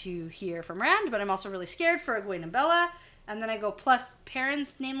happy to hear from Rand, but I'm also really scared for Egwene and Bella. And then I go plus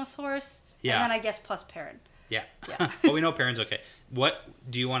Perrin's nameless horse. Yeah. And then I guess plus Perrin. Yeah. Yeah. Well, we know Perrin's okay. What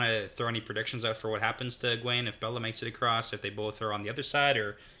do you want to throw any predictions out for what happens to Egwene if Bella makes it across, if they both are on the other side,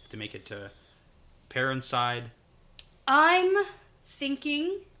 or if they make it to Perrin's side? I'm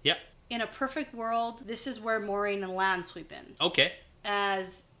thinking, Yep. in a perfect world, this is where Moiraine and Lan sweep in. Okay.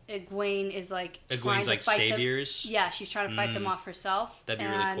 As Egwene is like trying Egwene's to like fight saviors. them. Yeah, she's trying to fight them off herself. That'd be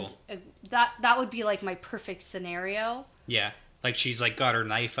really and cool. That would be like my perfect scenario. Yeah. Like she's like got her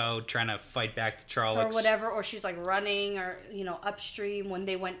knife out trying to fight back the Trollocs. Or whatever, or she's like running, or, you know, upstream when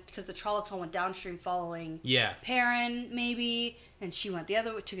they went, because the Trollocs all went downstream following Perrin, maybe, and she went the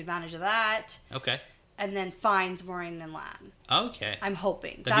other way, took advantage of that. Okay. And then finds Moiraine and Lan. Okay. I'm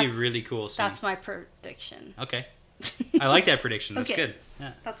hoping. That'd be really cool. That's my prediction. Okay. I like that prediction. That's Okay. good.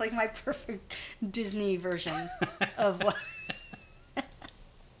 Yeah. That's like my perfect Disney version of what.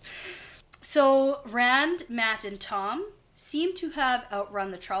 So, Rand, Matt, and Tom seem to have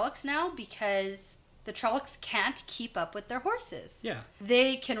outrun the Trollocs now because the Trollocs can't keep up with their horses. Yeah.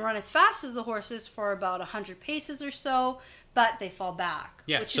 They can run as fast as the horses for about 100 paces or so, but they fall back,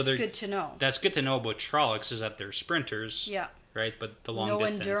 which is good to know. That's good to know about Trollocs is that they're sprinters. Yeah. Right? But the long no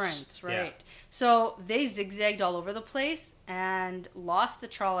distance. endurance, right. Yeah. So they zigzagged all over the place and lost the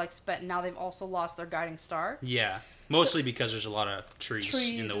Trollocs, but now they've also lost their guiding star. Yeah. Mostly because there's a lot of trees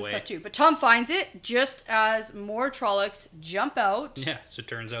in the and way. Stuff too. But Tom finds it just as more Trollocs jump out. Yeah, so it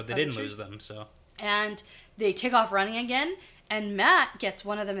turns out they didn't lose them, so. And they take off running again, and Matt gets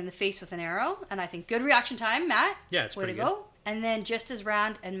one of them in the face with an arrow, and I think good reaction time, Matt. Yeah, it's way pretty to go. And then just as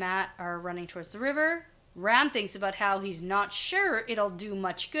Rand and Matt are running towards the river, Rand thinks about how he's not sure it'll do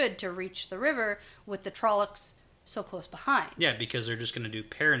much good to reach the river with the Trollocs so close behind. Yeah, because they're just going to do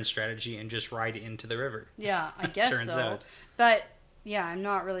Perrin's strategy and just ride into the river. Yeah, I guess Turns so. out. But, yeah, I'm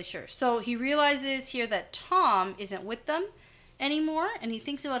not really sure. So he realizes here that Tom isn't with them anymore, and he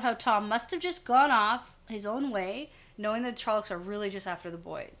thinks about how Tom must have just gone off his own way, knowing that the Trollocs are really just after the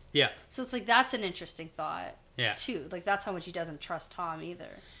boys. Yeah. So it's like, that's an interesting thought, Yeah. too. Like, that's how much he doesn't trust Tom either.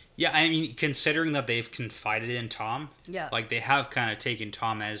 Yeah, I mean, considering that they've confided in Tom, Yeah. like, they have kind of taken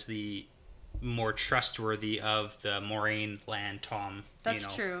Tom as the more trustworthy of the Moiraine, Lan, Tom,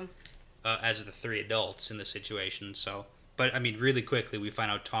 That's true. As the three adults in the situation, so... But, I mean, really quickly, we find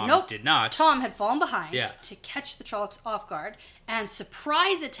out Tom did not. Tom had fallen behind Yeah. to catch the Trollocs off guard and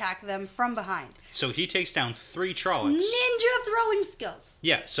surprise attack them from behind. So he takes down 3 Trollocs. Ninja throwing skills.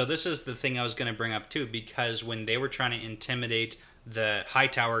 Yeah, so this is the thing I was going to bring up, too, because when they were trying to intimidate the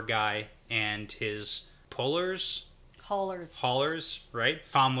Hightower guy and his pullers. Haulers, right?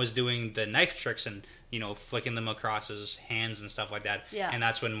 Tom was doing the knife tricks and, flicking them across his hands and stuff like that. Yeah. And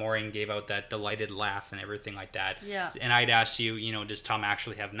that's when Maureen gave out that delighted laugh and everything like that. Yeah. And I'd asked you, does Tom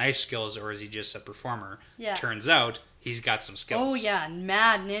actually have knife skills or is he just a performer? Yeah. Turns out he's got some skills. Oh, yeah.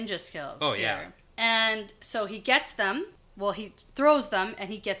 Mad ninja skills. Oh, here. yeah. And so he gets them. Well, he throws them, and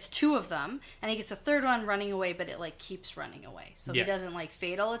he gets 2 of them. And he gets a third one running away, but it, keeps running away. So he doesn't,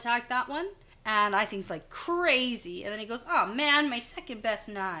 fatal attack that one. And I think, crazy. And then he goes, oh, man, my second best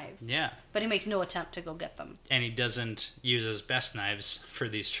knives. Yeah. But he makes no attempt to go get them. And he doesn't use his best knives for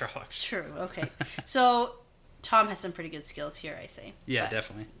these Trollocs. True, okay. So Tom has some pretty good skills here, I say. Yeah,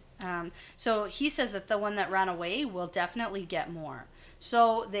 definitely. So he says that the one that ran away will definitely get more.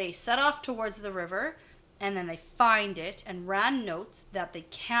 So they set off towards the river, and then they find it. And Rand notes that they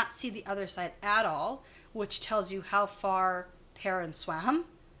can't see the other side at all, which tells you how far Perrin swam.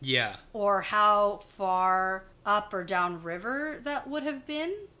 Yeah. Or how far up or down river that would have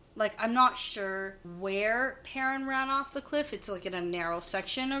been. I'm not sure where Perrin ran off the cliff. It's in a narrow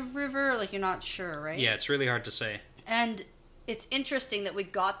section of river. You're not sure, right? Yeah, it's really hard to say. And it's interesting that we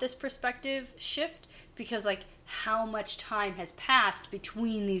got this perspective shift because, how much time has passed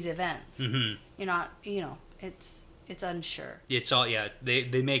between these events. Mm-hmm. You're not, it's unsure. It's all, yeah,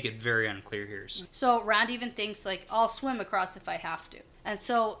 they make it very unclear here. So Rand even thinks, I'll swim across if I have to. And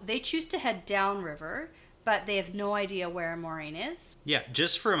so they choose to head downriver, but they have no idea where Moraine is. Yeah,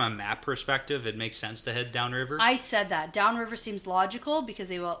 just from a map perspective, it makes sense to head downriver. I said that. Downriver seems logical because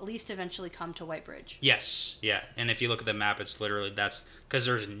they will at least eventually come to Whitebridge. Yes, yeah. And if you look at the map, it's literally, that's because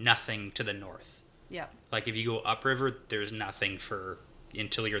there's nothing to the north. Yeah. If you go upriver, there's nothing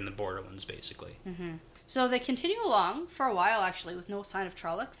until you're in the borderlands, basically. Mm-hmm. So they continue along for a while, actually, with no sign of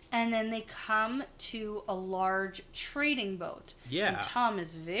Trollocs. And then they come to a large trading boat. Yeah. And Tom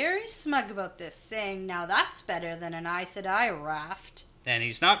is very smug about this, saying, now that's better than an Aes Sedai raft. And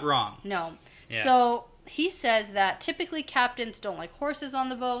he's not wrong. No. Yeah. So he says that typically captains don't like horses on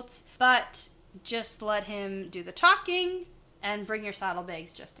the boats, but just let him do the talking and bring your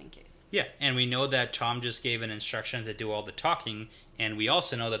saddlebags just in case. Yeah, and we know that Tom just gave an instruction to do all the talking, and we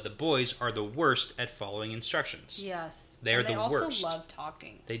also know that the boys are the worst at following instructions. Yes. They're the worst. They also love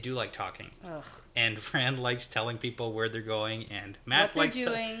talking. They do like talking. Ugh. And Rand likes telling people where they're going, and Matt what likes they're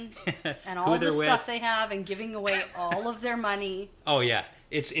doing, and who all the they're stuff with. they have, and giving away all of their money. Oh, yeah.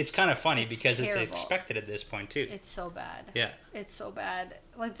 It's kind of funny because terrible. It's expected at this point, too. It's so bad. Yeah. It's so bad.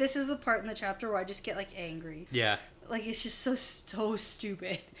 This is the part in the chapter where I just get, angry. Yeah. It's just so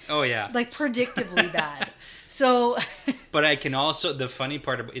stupid. Oh, yeah. Predictably bad. So... But I can also... The funny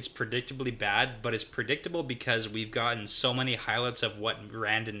part of it's predictably bad, but it's predictable because we've gotten so many highlights of what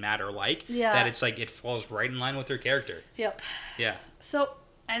Rand and Matt are like that it's it falls right in line with their character. Yep. Yeah. So,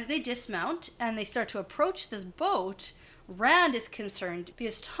 as they dismount and they start to approach this boat... Rand is concerned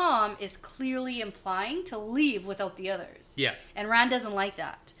because Tom is clearly implying to leave without the others. Yeah. And Rand doesn't like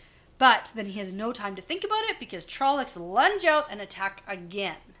that. But then he has no time to think about it because Trollocs lunge out and attack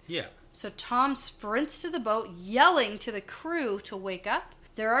again. Yeah. So Tom sprints to the boat, yelling to the crew to wake up.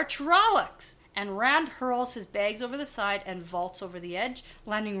 There are Trollocs! And Rand hurls his bags over the side and vaults over the edge,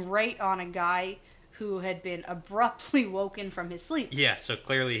 landing right on a guy who had been abruptly woken from his sleep. Yeah, so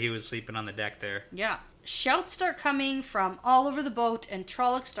clearly he was sleeping on the deck there. Yeah. Shouts start coming from all over the boat, and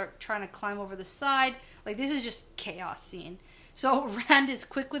Trollocs start trying to climb over the side. This is just chaos scene. So Rand is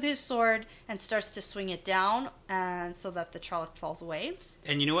quick with his sword and starts to swing it down, and so that the Trolloc falls away.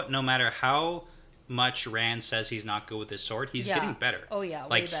 And you know what? No matter how much Rand says he's not good with his sword, he's getting better. Oh yeah,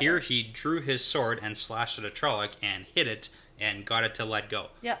 way better. Here he drew his sword and slashed at a Trolloc and hit it and got it to let go.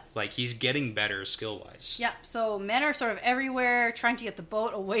 Yeah. He's getting better skill-wise. Yeah, so men are sort of everywhere trying to get the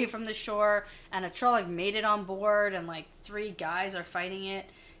boat away from the shore, and a Trolloc made it on board, and 3 guys are fighting it.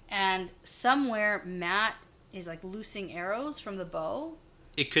 And somewhere Matt is loosing arrows from the bow.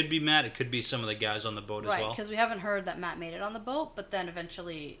 It could be Matt, it could be some of the guys on the boat as well. Right, because we haven't heard that Matt made it on the boat, but then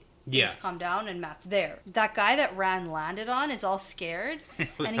eventually... Things calm down and Matt's there. That guy that Rand landed on is all scared.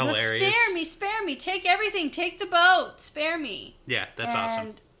 And he Hilarious. goes, spare me, take everything, take the boat, spare me. Yeah, that's awesome.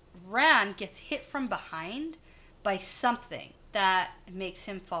 And Rand gets hit from behind by something that makes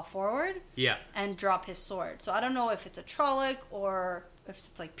him fall forward and drop his sword. So I don't know if it's a Trolloc or if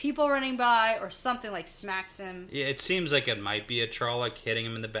it's people running by or something smacks him. Yeah, it seems like it might be a Trolloc hitting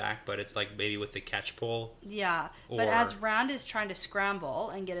him in the back, but it's maybe with the catch pole. Yeah, but as Rand is trying to scramble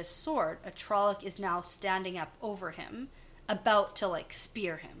and get his sword, a Trolloc is now standing up over him, about to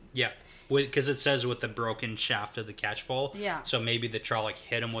spear him. Yeah, because it says with the broken shaft of the catch pole. Yeah. So maybe the Trolloc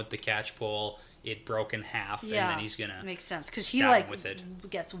hit him with the catch pole it broke in half, and then he's gonna makes sense because he stab him with it.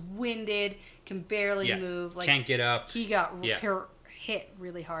 gets winded, can barely move, like can't get up. He got hit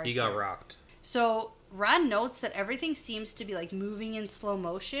really hard. He got rocked. So Rand notes that everything seems to be like moving in slow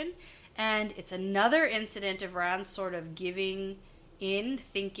motion, and it's another incident of Rand sort of giving in,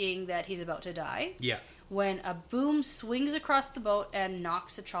 thinking that he's about to die. Yeah. When a boom swings across the boat and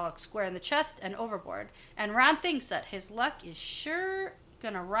knocks a Trolloc square in the chest and overboard. And Rand thinks that his luck is sure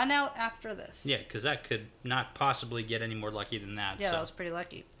gonna run out after this. Yeah, because that could not possibly get any more lucky than that. Yeah, that was pretty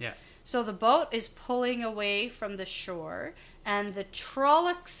lucky. Yeah. So the boat is pulling away from the shore, and the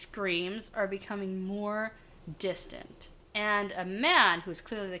Trolloc screams are becoming more distant. And a man, who's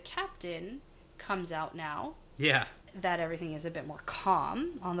clearly the captain, comes out now. Yeah. That everything is a bit more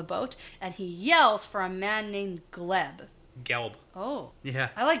calm on the boat, and he yells for a man named Gleb. Gelb. Oh. Yeah.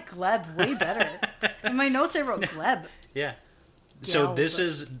 I like Gleb way better. In my notes I wrote Gleb. Yeah. Gelb. So this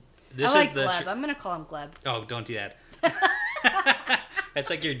is Gleb. I'm going to call him Gleb. Oh, don't do that. That's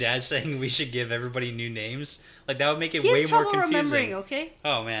like your dad saying we should give everybody new names. Like, that would make it way more confusing. Remembering, okay?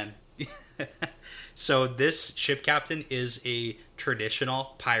 Oh, man. So this ship captain is a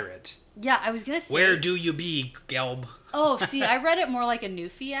traditional pirate. Yeah, I was going to say... Where do you be, Gelb? Oh, see, I read it more like a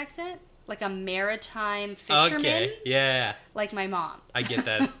Newfie accent. Like a maritime fisherman. Okay, yeah. Like my mom. I get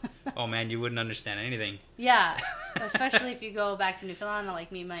that. Oh, man, you wouldn't understand anything. Yeah, especially if you go back to Newfoundland and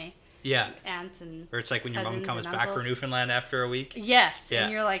like meet my aunts and or it's like when your mom comes back from Newfoundland after a week. Yes,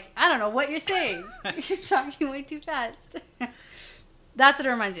 and you're like, I don't know what you're saying. You're talking way too fast. That's what it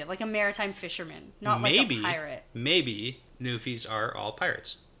reminds me of, like a maritime fisherman, not like a pirate. Maybe Newfies are all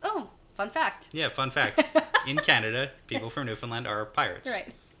pirates. Oh, fun fact. Yeah, fun fact. In Canada, people from Newfoundland are pirates.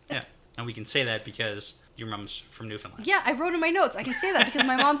 Right. Yeah, and we can say that because your mom's from Newfoundland. Yeah, I wrote in my notes. I can say that because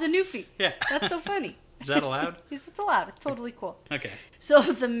my mom's a Newfie. Yeah. That's so funny. Is that allowed? Yes, it's allowed. It's totally cool. Okay. So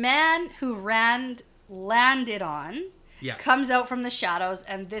the man who Rand landed on comes out from the shadows,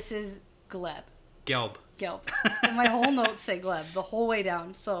 and this is Gleb. Gelb. And my whole notes say Gleb the whole way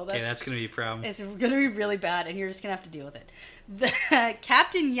down. So that's going to be a problem. It's going to be really bad, and you're just going to have to deal with it. The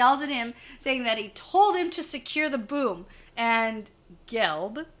captain yells at him, saying that he told him to secure the boom, and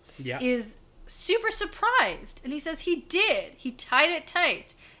Gelb is super surprised, and he says he did. He tied it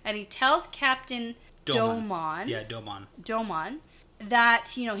tight, and he tells Captain Domon. Yeah, Domon. Domon that,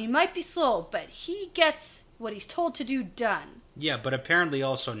 he might be slow, but he gets what he's told to do done. Yeah, but apparently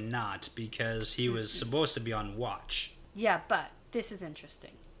also not, because he was supposed to be on watch. Yeah, but this is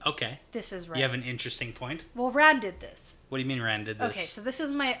interesting. Okay. This is right. You have an interesting point? Well, Rand did this. What do you mean Rand did this? Okay, so this is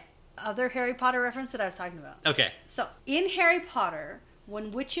my other Harry Potter reference that I was talking about. Okay. So, in Harry Potter,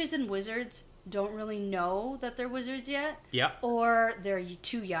 when witches and wizards don't really know that they're wizards yet, or they're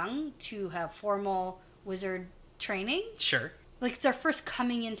too young to have formal wizard training. Sure. Like, it's our first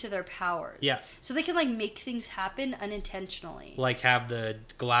coming into their powers. Yeah. So they can, like, make things happen unintentionally. Like have the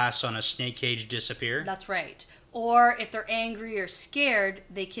glass on a snake cage disappear? That's right. Or if they're angry or scared,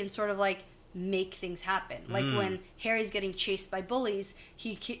 they can sort of, like, make things happen. Like when Harry's getting chased by bullies,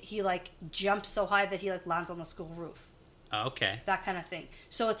 he like, jumps so high that he, like, lands on the school roof. Okay. That kind of thing.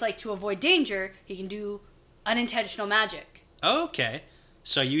 So it's like, to avoid danger, he can do unintentional magic. Okay.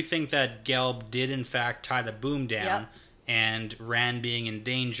 So you think that Gelb did, in fact, tie the boom down... Yep. And Rand being in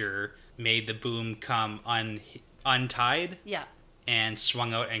danger made the boom come untied? Yeah. And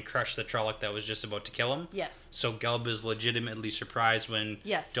swung out and crushed the Trolloc that was just about to kill him? Yes. So Gelb is legitimately surprised when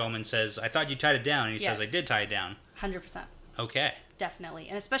yes. Domon says, I thought you tied it down. And he says, I did tie it down. 100%. Okay. Definitely.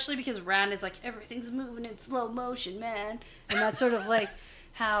 And especially because Rand is like, everything's moving in slow motion, man. And that's sort of like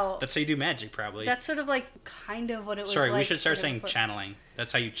how... That's how you do magic, probably. That's sort of like kind of what it was Sorry, like. we should start saying channeling.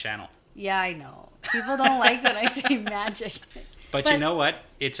 That's how you channel. Yeah, I know. People don't like when I say magic. But you know what?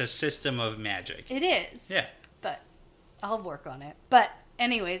 It's a system of magic. It is. Yeah. But I'll work on it. But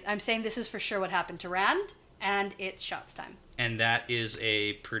anyways, I'm saying this is for sure what happened to Rand, and it's shots time. And that is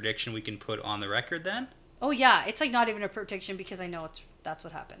a prediction we can put on the record then? Oh yeah, it's like not even a prediction because I know that's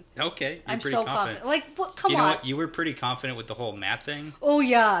what happened. Okay, I'm so confident. Like, what? Come on. You know what? You were pretty confident with the whole map thing. Oh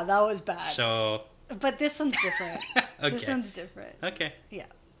yeah, that was bad. So. But this one's different. Okay. This one's different. Okay. Yeah.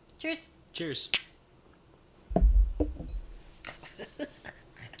 Cheers. Cheers.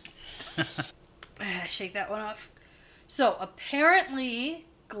 Shake that one off. So apparently,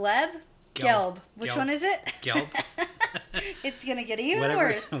 Gelb. Which one is it? Gelb. It's gonna get even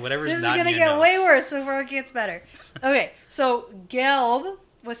worse. Whatever's this is not gonna in your get notes. way worse before it gets better. Okay, so Gelb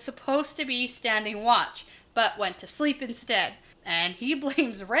was supposed to be standing watch, but went to sleep instead. And he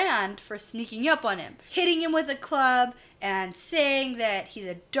blames Rand for sneaking up on him, hitting him with a club, and saying that he's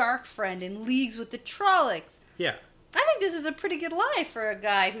a dark friend in leagues with the Trollocs. Yeah. I think this is a pretty good lie for a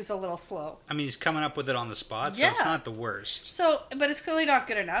guy who's a little slow. I mean, he's coming up with it on the spot, so it's not the worst. So, but it's clearly not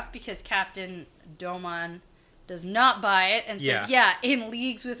good enough because Captain Doman does not buy it and says, in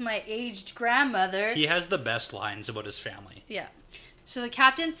leagues with my aged grandmother. He has the best lines about his family. Yeah. So the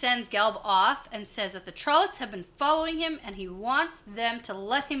captain sends Gelb off and says that the Trollocs have been following him and he wants them to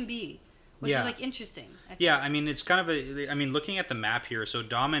let him be. Which is, interesting. Yeah, I mean, it's kind of looking at the map here, so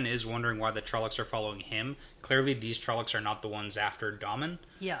Daman is wondering why the Trollocs are following him. Clearly, these Trollocs are not the ones after Daman.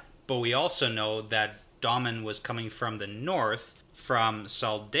 Yeah. But we also know that Daman was coming from the north, from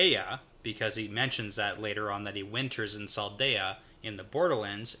Saldea, because he mentions that later on that he winters in Saldea in the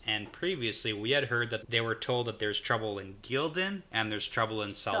Borderlands, and previously we had heard that they were told that there's trouble in Gildan and there's trouble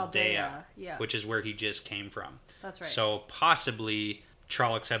in Saldea, which is where he just came from. That's right. So possibly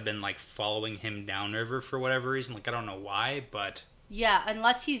Trollocs have been following him downriver for whatever reason. I don't know why, but yeah,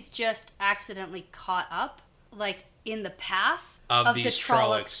 unless he's just accidentally caught up, in the path of the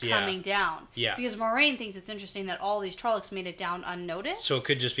Trollocs coming down. Yeah. Because Moraine thinks it's interesting that all these Trollocs made it down unnoticed. So it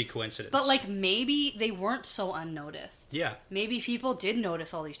could just be coincidence. But maybe they weren't so unnoticed. Yeah. Maybe people did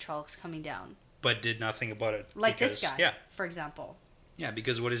notice all these Trollocs coming down. But did nothing about it. This guy, for example. Yeah,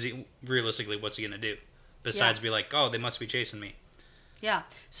 because what's he going to do? Besides be they must be chasing me. Yeah.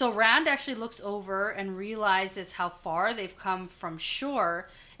 So Rand actually looks over and realizes how far they've come from shore.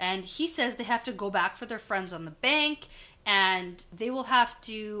 And he says they have to go back for their friends on the bank. And they will have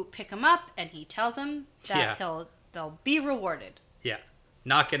to pick him up. And he tells them that they'll be rewarded. Yeah.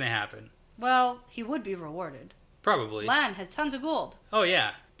 Not going to happen. Well, he would be rewarded. Probably. Lan has tons of gold. Oh,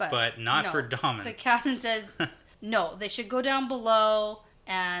 yeah. But not for Daman. The captain says, no, they should go down below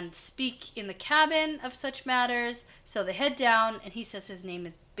and speak in the cabin of such matters. So they head down, and he says his name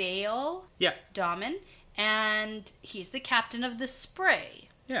is Baal Daman, and he's the captain of the Spray.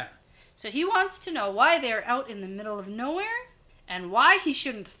 Yeah. So he wants to know why they're out in the middle of nowhere, and why he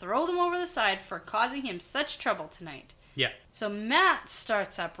shouldn't throw them over the side for causing him such trouble tonight. Yeah. So Matt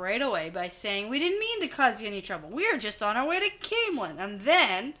starts up right away by saying, we didn't mean to cause you any trouble. We were just on our way to Camelin. And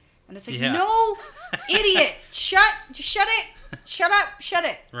then, and it's no, idiot, shut it. Shut up, shut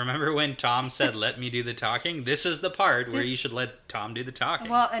it. Remember when Tom said, let me do the talking? This is the part where you should let Tom do the talking.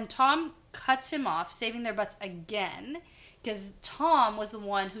 Well, and Tom cuts him off, saving their butts again, because Tom was the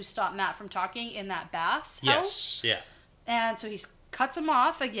one who stopped Matt from talking in that bath house. Yes, yeah. And so he cuts him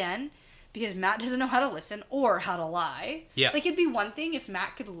off again, because Matt doesn't know how to listen or how to lie. Yeah. It'd be one thing if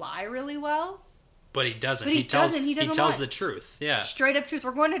Matt could lie really well. But he doesn't. But he doesn't He tells the truth, yeah. Straight up truth.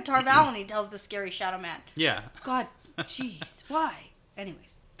 We're going to Tarval, and he tells the scary Shadow Man. Yeah. God, jeez, why?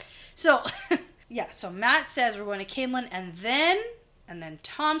 Anyways. So, so Matt says we're going to Camelin, and then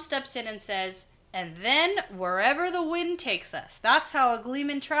Tom steps in and says, and then wherever the wind takes us. That's how a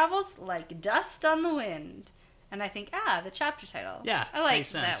Gleeman travels, like dust on the wind. And I think, the chapter title. Yeah, I like makes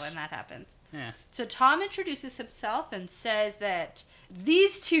sense. that when that happens. Yeah. So Tom introduces himself and says that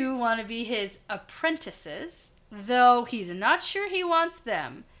these two want to be his apprentices, though he's not sure he wants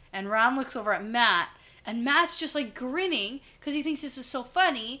them. And Ron looks over at Matt, and Matt's just grinning because he thinks this is so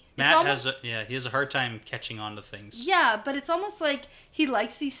funny. Matt he has a hard time catching on to things. Yeah, but it's almost like he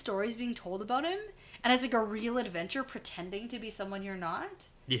likes these stories being told about him, and it's a real adventure pretending to be someone you're not.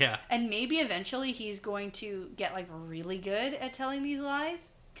 Yeah. And maybe eventually he's going to get really good at telling these lies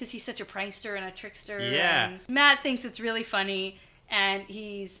because he's such a prankster and a trickster. Yeah. And Matt thinks it's really funny, and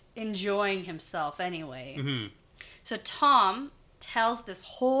he's enjoying himself anyway. Mm-hmm. So Tom tells this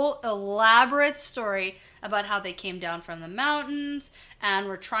whole elaborate story about how they came down from the mountains and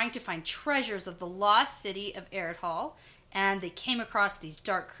were trying to find treasures of the lost city of Eredhall, and they came across these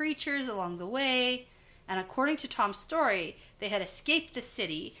dark creatures along the way, and according to Tom's story, they had escaped the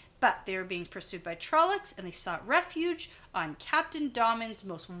city, but they were being pursued by Trollocs, and they sought refuge on Captain Damon's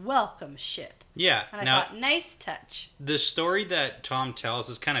most welcome ship. Yeah. And I thought, nice touch. The story that Tom tells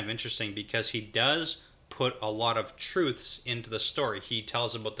is kind of interesting because he does put a lot of truths into the story. He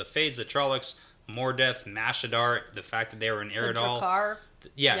tells about the Fades, the Trollocs, Mordeth, Mashadar, the fact that they were in Eredhall. The Drakkar.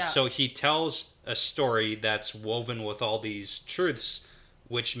 Yeah, so he tells a story that's woven with all these truths,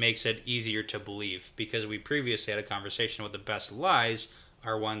 which makes it easier to believe, because we previously had a conversation with the best lies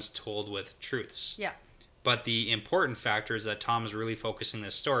are ones told with truths. Yeah. But the important factor is that Tom is really focusing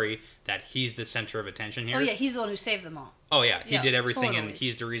this story that he's the center of attention here. Oh, yeah, he's the one who saved them all. Oh, yeah, he did everything, totally. And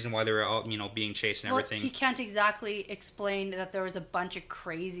he's the reason why they were all, being chased and everything. He can't exactly explain that there was a bunch of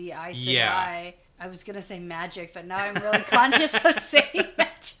crazy Aes Sedai. I was going to say magic, but now I'm really conscious of saying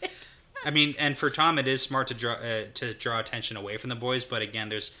magic. I mean, and for Tom, it is smart to draw attention away from the boys, but again,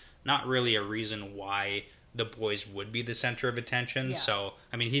 there's not really a reason why the boys would be the center of attention. Yeah. So,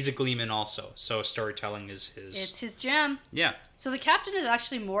 I mean, he's a gleeman also. So storytelling is his... It's his jam. Yeah. So the captain is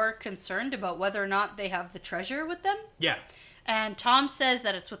actually more concerned about whether or not they have the treasure with them. Yeah. And Tom says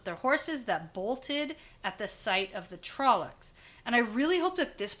that it's with their horses that bolted at the site of the Trollocs. And I really hope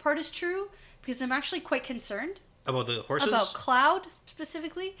that this part is true, because I'm actually quite concerned. About the horses? About Cloud,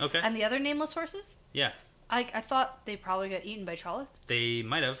 specifically. Okay. And the other nameless horses. Yeah. I thought they probably got eaten by Trollocs. They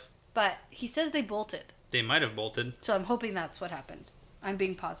might have. But he says they bolted. They might have bolted. So I'm hoping that's what happened. I'm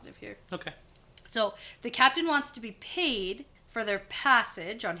being positive here. Okay. So the captain wants to be paid for their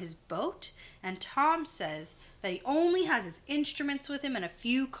passage on his boat, and Tom says that he only has his instruments with him and a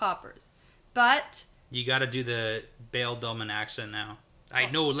few coppers. But... You gotta do the Bale Dolman accent now. I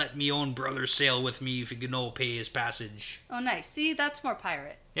know, let me own brother sail with me if you can no pay his passage. Oh, nice. See, that's more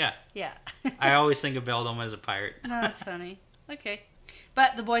pirate. Yeah. Yeah. I always think of Bale Dolman as a pirate. No, that's funny. Okay.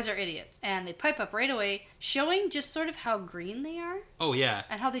 But the boys are idiots, and they pipe up right away, showing just sort of how green they are. Oh, yeah.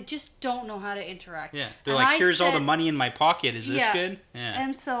 And how they just don't know how to interact. Yeah. They're and like, here's all the money in my pocket. Is this good? Yeah.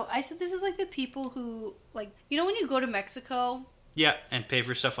 And so I said, this is like the people who, like, you know when you go to Mexico? Yeah, and pay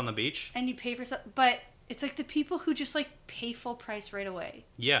for stuff on the beach? And you pay for stuff, but it's like the people who just, like, pay full price right away.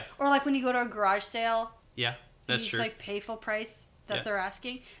 Yeah. Or like when you go to a garage sale. Yeah, that's true. You just, like, pay full price that they're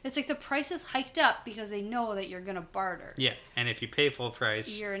asking. It's like the price is hiked up because they know that you're going to barter. Yeah, and if you pay full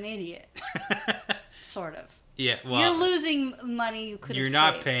price... You're an idiot. Sort of. Yeah, well... You're losing money you could have saved. You're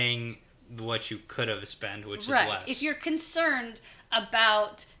not paying what you could have spent, which is less. If you're concerned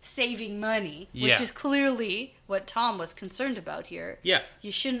about saving money, which is clearly what Tom was concerned about here,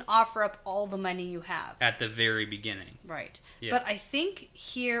 you shouldn't offer up all the money you have. At the very beginning. Right. Yeah. But I think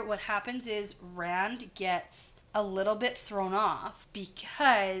here what happens is Rand gets a little bit thrown off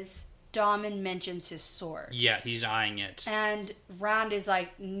because Daman mentions his sword. Yeah, he's eyeing it. And Rand is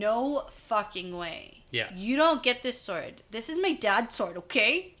like, no fucking way. Yeah. You don't get this sword. This is my dad's sword,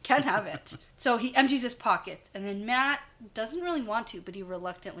 okay? Can't have it. So he empties his pockets. And then Matt doesn't really want to, but he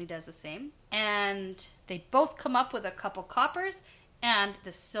reluctantly does the same. And they both come up with a couple coppers and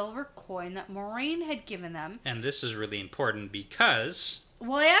the silver coin that Moraine had given them. And this is really important because...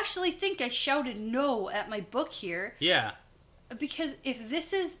 Well, I actually think I shouted no at my book here. Yeah. Because if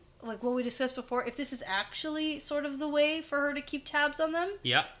this is, like what we discussed before, if this is actually sort of the way for her to keep tabs on them.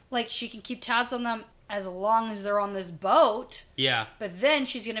 Yeah. Like she can keep tabs on them as long as they're on this boat. Yeah. But then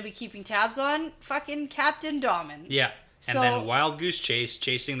she's going to be keeping tabs on fucking Captain Daman. Yeah. And then wild goose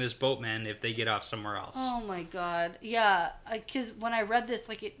chasing this boatman if they get off somewhere else. Oh my god. Yeah. Because when I read this,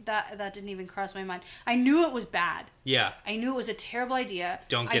 like that didn't even cross my mind. I knew it was bad. Yeah. I knew it was a terrible idea.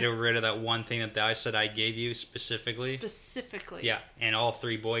 Don't get rid of that one thing that I said I gave you specifically. Yeah. And all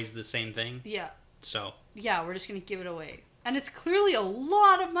three boys the same thing. Yeah. So. Yeah, we're just going to give it away. And it's clearly a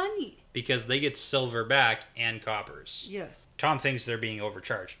lot of money. Because they get silver back and coppers. Yes. Tom thinks they're being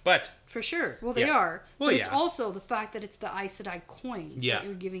overcharged, but... For sure. Well, they are. Well, but it's also the fact that it's the Aes Sedai coins that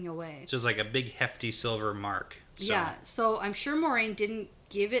you're giving away. It's just like a big hefty silver mark. So. Yeah, so I'm sure Moraine didn't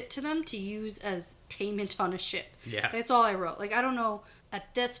give it to them to use as payment on a ship. Yeah. That's all I wrote. Like, I don't know,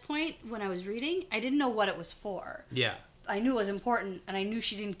 at this point, when I was reading, I didn't know what it was for. Yeah. I knew it was important, and I knew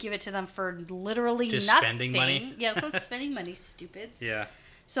she didn't give it to them for literally just nothing. Spending money? Yeah, it's not spending money, stupids. Yeah.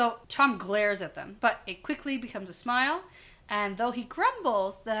 So Tom glares at them, but it quickly becomes a smile, and though he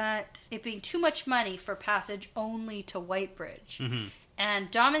grumbles that it being too much money for passage only to Whitebridge,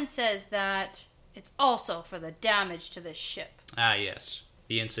 and Daman says that it's also for the damage to this ship. Ah, yes.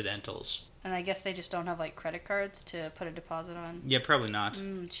 The incidentals. And I guess they just don't have, like, credit cards to put a deposit on? Yeah, probably not.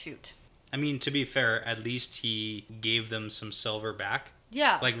 Shoot. I mean, to be fair, at least he gave them some silver back.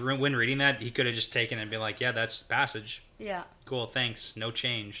 Yeah. Like, when reading that, he could have just taken it and been like, yeah, that's passage. Yeah. Cool, thanks. No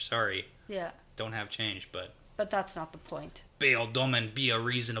change. Sorry. Yeah. Don't have change, but... But that's not the point. Bale Doman, be a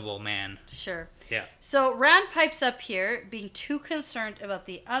reasonable man. Sure. Yeah. So Rand pipes up here, being too concerned about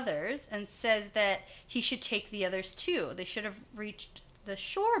the others, and says that he should take the others too. They should have reached the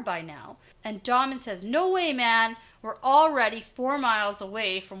shore by now. And Daman says, no way, man. We're already 4 miles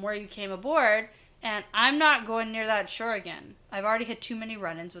away from where you came aboard, and I'm not going near that shore again. I've already had too many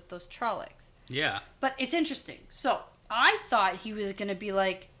run-ins with those Trollocs. Yeah. But it's interesting. So I thought he was going to be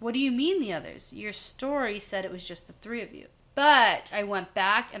like, what do you mean the others? Your story said it was just the 3 of you. But I went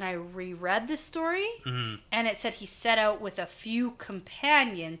back and I reread the story, and it said he set out with a few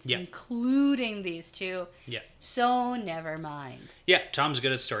companions, including these 2. Yeah. So never mind. Yeah, Tom's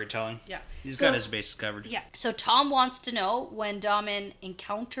good at storytelling. Yeah. He's got his bases covered. Yeah. So Tom wants to know when Daman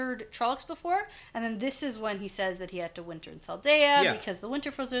encountered Trollocs before, and then this is when he says that he had to winter in Saldea because the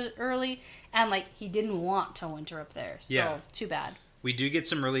winter was early, and, like, he didn't want to winter up there. So, too bad. We do get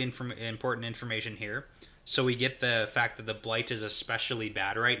some really important information here. So we get the fact that the blight is especially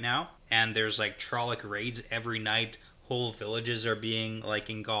bad right now, and there's like Trolloc raids every night. Whole villages are being like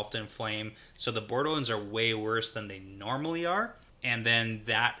engulfed in flame. So the Borderlands are way worse than they normally are. And then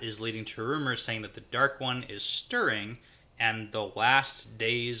that is leading to rumors saying that the Dark One is stirring and the last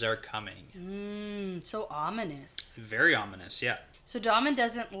days are coming. So ominous. Very ominous, yeah. So Daman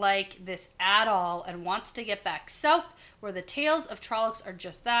doesn't like this at all and wants to get back south, where the tales of Trollocs are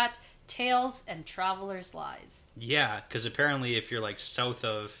just that, tales and travelers' lies. Yeah, because apparently if you're like south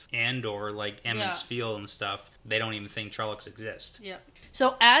of Andor, like Emmons Field and stuff, they don't even think Trollocs exist. Yeah.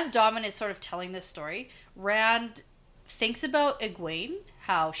 So as Daman is sort of telling this story, Rand thinks about Egwene,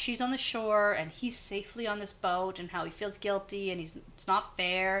 how she's on the shore and he's safely on this boat, and how he feels guilty and it's not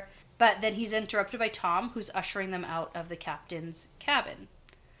fair. But then he's interrupted by Tom, who's ushering them out of the captain's cabin.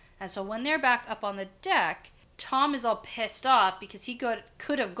 And so when they're back up on the deck, Tom is all pissed off because he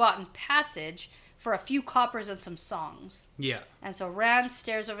could have gotten passage for a few coppers and some songs. Yeah. And so Rand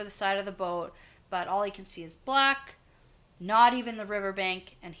stares over the side of the boat, but all he can see is black, not even the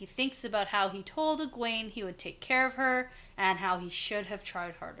riverbank, and he thinks about how he told Egwene he would take care of her, and how he should have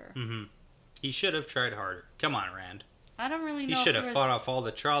tried harder. Mm-hmm. He should have tried harder. Come on, Rand. I don't really know. He should have fought off all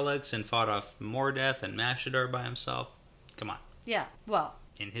the Trollocs and fought off Mordeth and Mashador by himself. Come on. Yeah, well.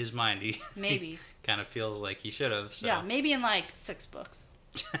 In his mind, he maybe kind of feels like he should have. So. Yeah, maybe in like 6 books.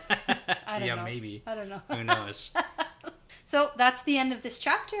 I don't know. Maybe. I don't know. Who knows? So that's the end of this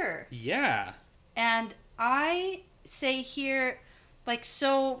chapter. Yeah. And I say here, like,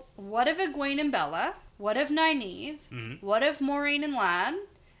 so what of Egwene and Bella? What of Nynaeve? Mm-hmm. What of Moiraine and Lan?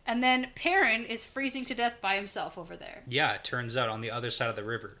 And then Perrin is freezing to death by himself over there. Yeah, it turns out on the other side of the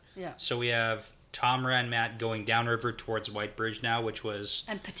river. Yeah. So we have Tom, Rand, Matt going downriver towards Whitebridge now, which was...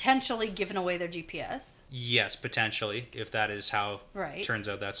 And potentially giving away their GPS. Yes, potentially, if that is how... Right. Turns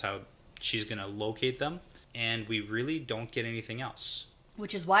out that's how she's going to locate them. And we really don't get anything else.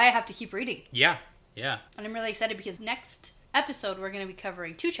 Which is why I have to keep reading. Yeah. And I'm really excited because next episode we're going to be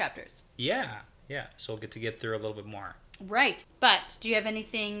covering 2 chapters. Yeah. So we'll get through a little bit more. Right. But do you have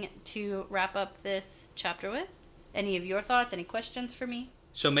anything to wrap up this chapter with? Any of your thoughts? Any questions for me?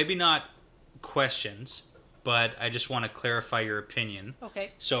 So maybe not questions, but I just want to clarify your opinion.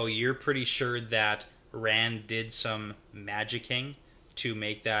 Okay. So you're pretty sure that Rand did some magicking to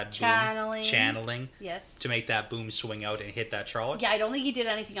make that channeling. Yes. To make that boom swing out and hit that Trolloc? Yeah, I don't think he did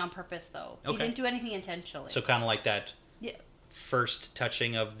anything on purpose, though. Okay. He didn't do anything intentionally. So kind of like that first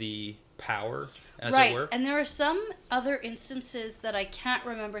touching of the power, as it were? Right, and there are some other instances that I can't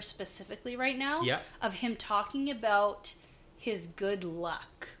remember specifically right now of him talking about his good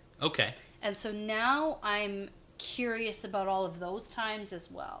luck. Okay. And so now I'm curious about all of those times as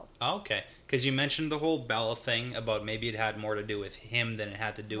well. Okay, because you mentioned the whole Bella thing about maybe it had more to do with him than it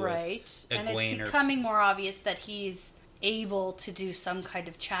had to do with Egwene. And it's becoming more obvious that he's able to do some kind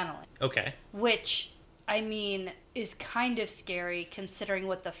of channeling. Okay. Which, I mean, is kind of scary considering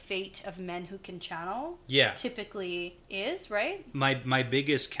what the fate of men who can channel typically is, right? My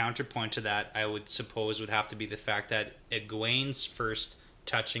biggest counterpoint to that, I would suppose, would have to be the fact that Egwene's first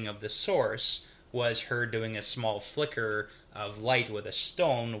touching of the source was her doing a small flicker of light with a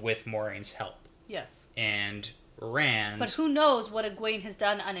stone with Moraine's help. Yes. And Rand... But who knows what Egwene has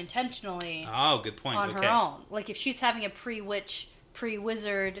done unintentionally Oh, good point. on her own. Like, if she's having a pre-witch,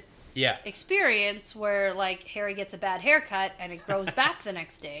 pre-wizard experience where, like, Harry gets a bad haircut and it grows back the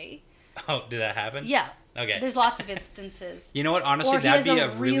next day. Oh, did that happen? Yeah. Okay. There's lots of instances. You know what? Honestly, that'd be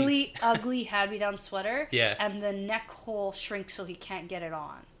a really ugly hand-me-down sweater. Yeah. And the neck hole shrinks so he can't get it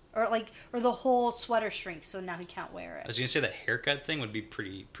on. Or the whole sweater shrinks so now he can't wear it. I was going to say that haircut thing would be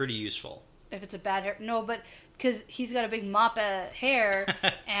pretty useful. If it's a bad hair. No, but because he's got a big mop of hair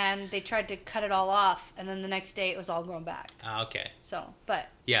and they tried to cut it all off and then the next day it was all grown back. Okay. So, but...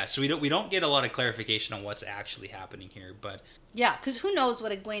 Yeah, so we don't get a lot of clarification on what's actually happening here, but... Yeah, because who knows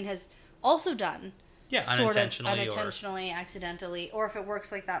what Egwene has also done. Yeah, unintentionally, accidentally, or if it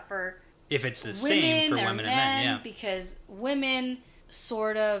works like that for if it's the same for women and men, yeah. Because women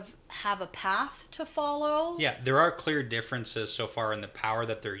sort of have a path to follow. Yeah, there are clear differences so far in the power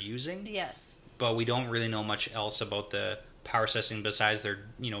that they're using. Yes. But we don't really know much else about the power system besides their,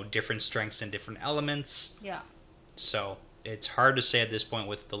 different strengths and different elements. Yeah. So it's hard to say at this point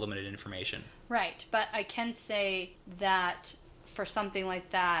with the limited information. Right, but I can say that for something like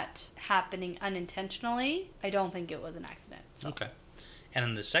that happening unintentionally, I don't think it was an accident. So. Okay. And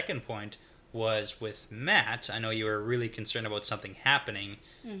then the second point was with Matt. I know you were really concerned about something happening,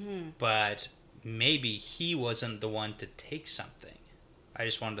 but maybe he wasn't the one to take something. I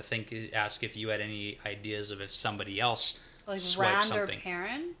just wanted to ask if you had any ideas of if somebody else Like swipe Rand something. or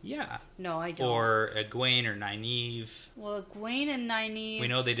Perrin? Yeah. No, I don't. Or Egwene or Nynaeve. Well, Egwene and Nynaeve We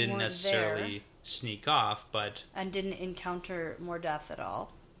know they didn't weren't necessarily there sneak off, but... and didn't encounter more death at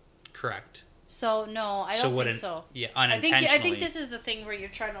all. Correct. So, no, I don't think so. Yeah, unintentionally. I think this is the thing where you're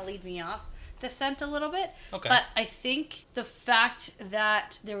trying to lead me off the scent a little bit. Okay. But I think the fact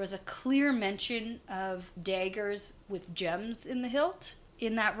that there was a clear mention of daggers with gems in the hilt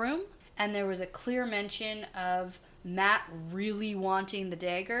in that room, and there was a clear mention of Matt really wanting the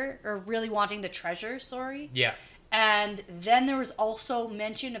dagger, or really wanting the treasure, sorry. Yeah. And then there was also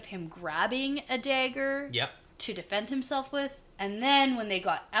mention of him grabbing a dagger to defend himself with. And then when they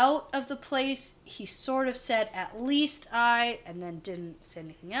got out of the place, he sort of said, at least I, and then didn't say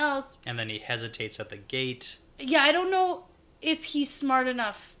anything else. And then he hesitates at the gate. Yeah, I don't know if he's smart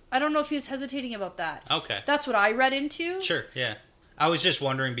enough. I don't know if he was hesitating about that. Okay. That's what I read into. Sure, yeah. I was just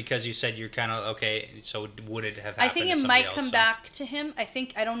wondering because you said you're kind of, okay, so would it have happened I think to it somebody might else, come so- back to him.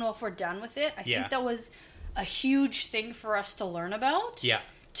 I don't know if we're done with it. I Yeah. think that was a huge thing for us to learn about. Yeah.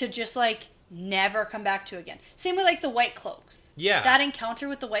 To just, like, never come back to again. Same with, like, the White Cloaks. Yeah. That encounter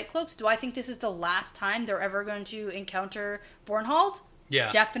with the White Cloaks, do I think this is the last time they're ever going to encounter Bornhald? Yeah.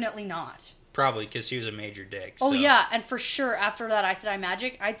 Definitely not. Probably, because he was a major dick. Oh, so. yeah, and for sure, after that Aes Sedai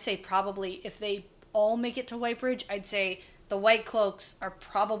magic, I'd say probably, if they all make it to Whitebridge, I'd say the White Cloaks are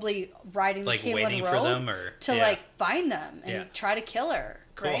probably riding Like the Caelin waiting Road for them, or to, like, find them and try to kill her,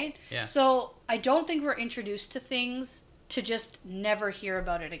 Cool. right? Yeah. So, I don't think we're introduced to things to just never hear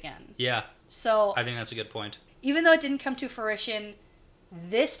about it again. Yeah. So, I think that's a good point. even though it didn't come to fruition,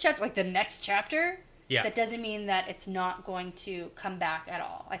 this chapter, like the next chapter, Yeah. that doesn't mean that it's not going to come back at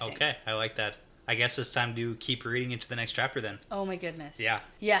all, I think. Okay, I like that. I guess it's time to keep reading into the next chapter then. Oh my goodness. Yeah.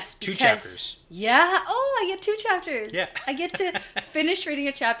 Yes, Two because... chapters. Yeah. Oh, I get 2 chapters. Yeah. I get to finish reading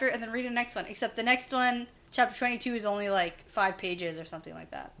a chapter and then read the next one. Except the next one, chapter 22, is only like 5 pages or something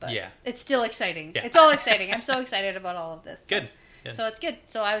like that. But Yeah. it's still exciting. Yeah. It's all exciting. I'm so excited about all of this. Good. Good. So it's good.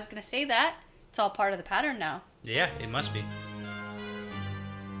 So I was going to say that. It's all part of the pattern now. Yeah, it must be.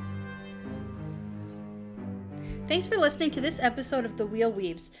 Thanks for listening to this episode of The Wheel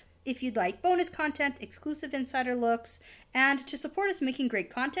Weaves. If you'd like bonus content, exclusive insider looks, and to support us making great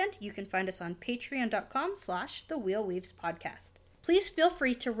content, you can find us on patreon.com/thewheelweavespodcast. Please feel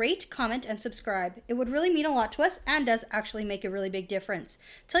free to rate, comment, and subscribe. It would really mean a lot to us and does actually make a really big difference.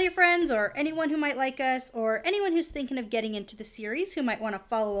 Tell your friends or anyone who might like us or anyone who's thinking of getting into the series who might want to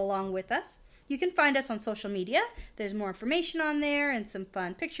follow along with us. You can find us on social media. There's more information on there and some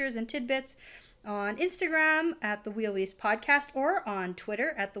fun pictures and tidbits. On Instagram at The Wheel Weaves Podcast or on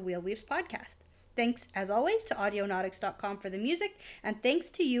Twitter at The Wheel Weaves Podcast. Thanks, as always, to Audionautics.com for the music, and thanks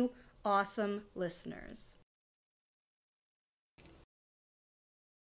to you, awesome listeners.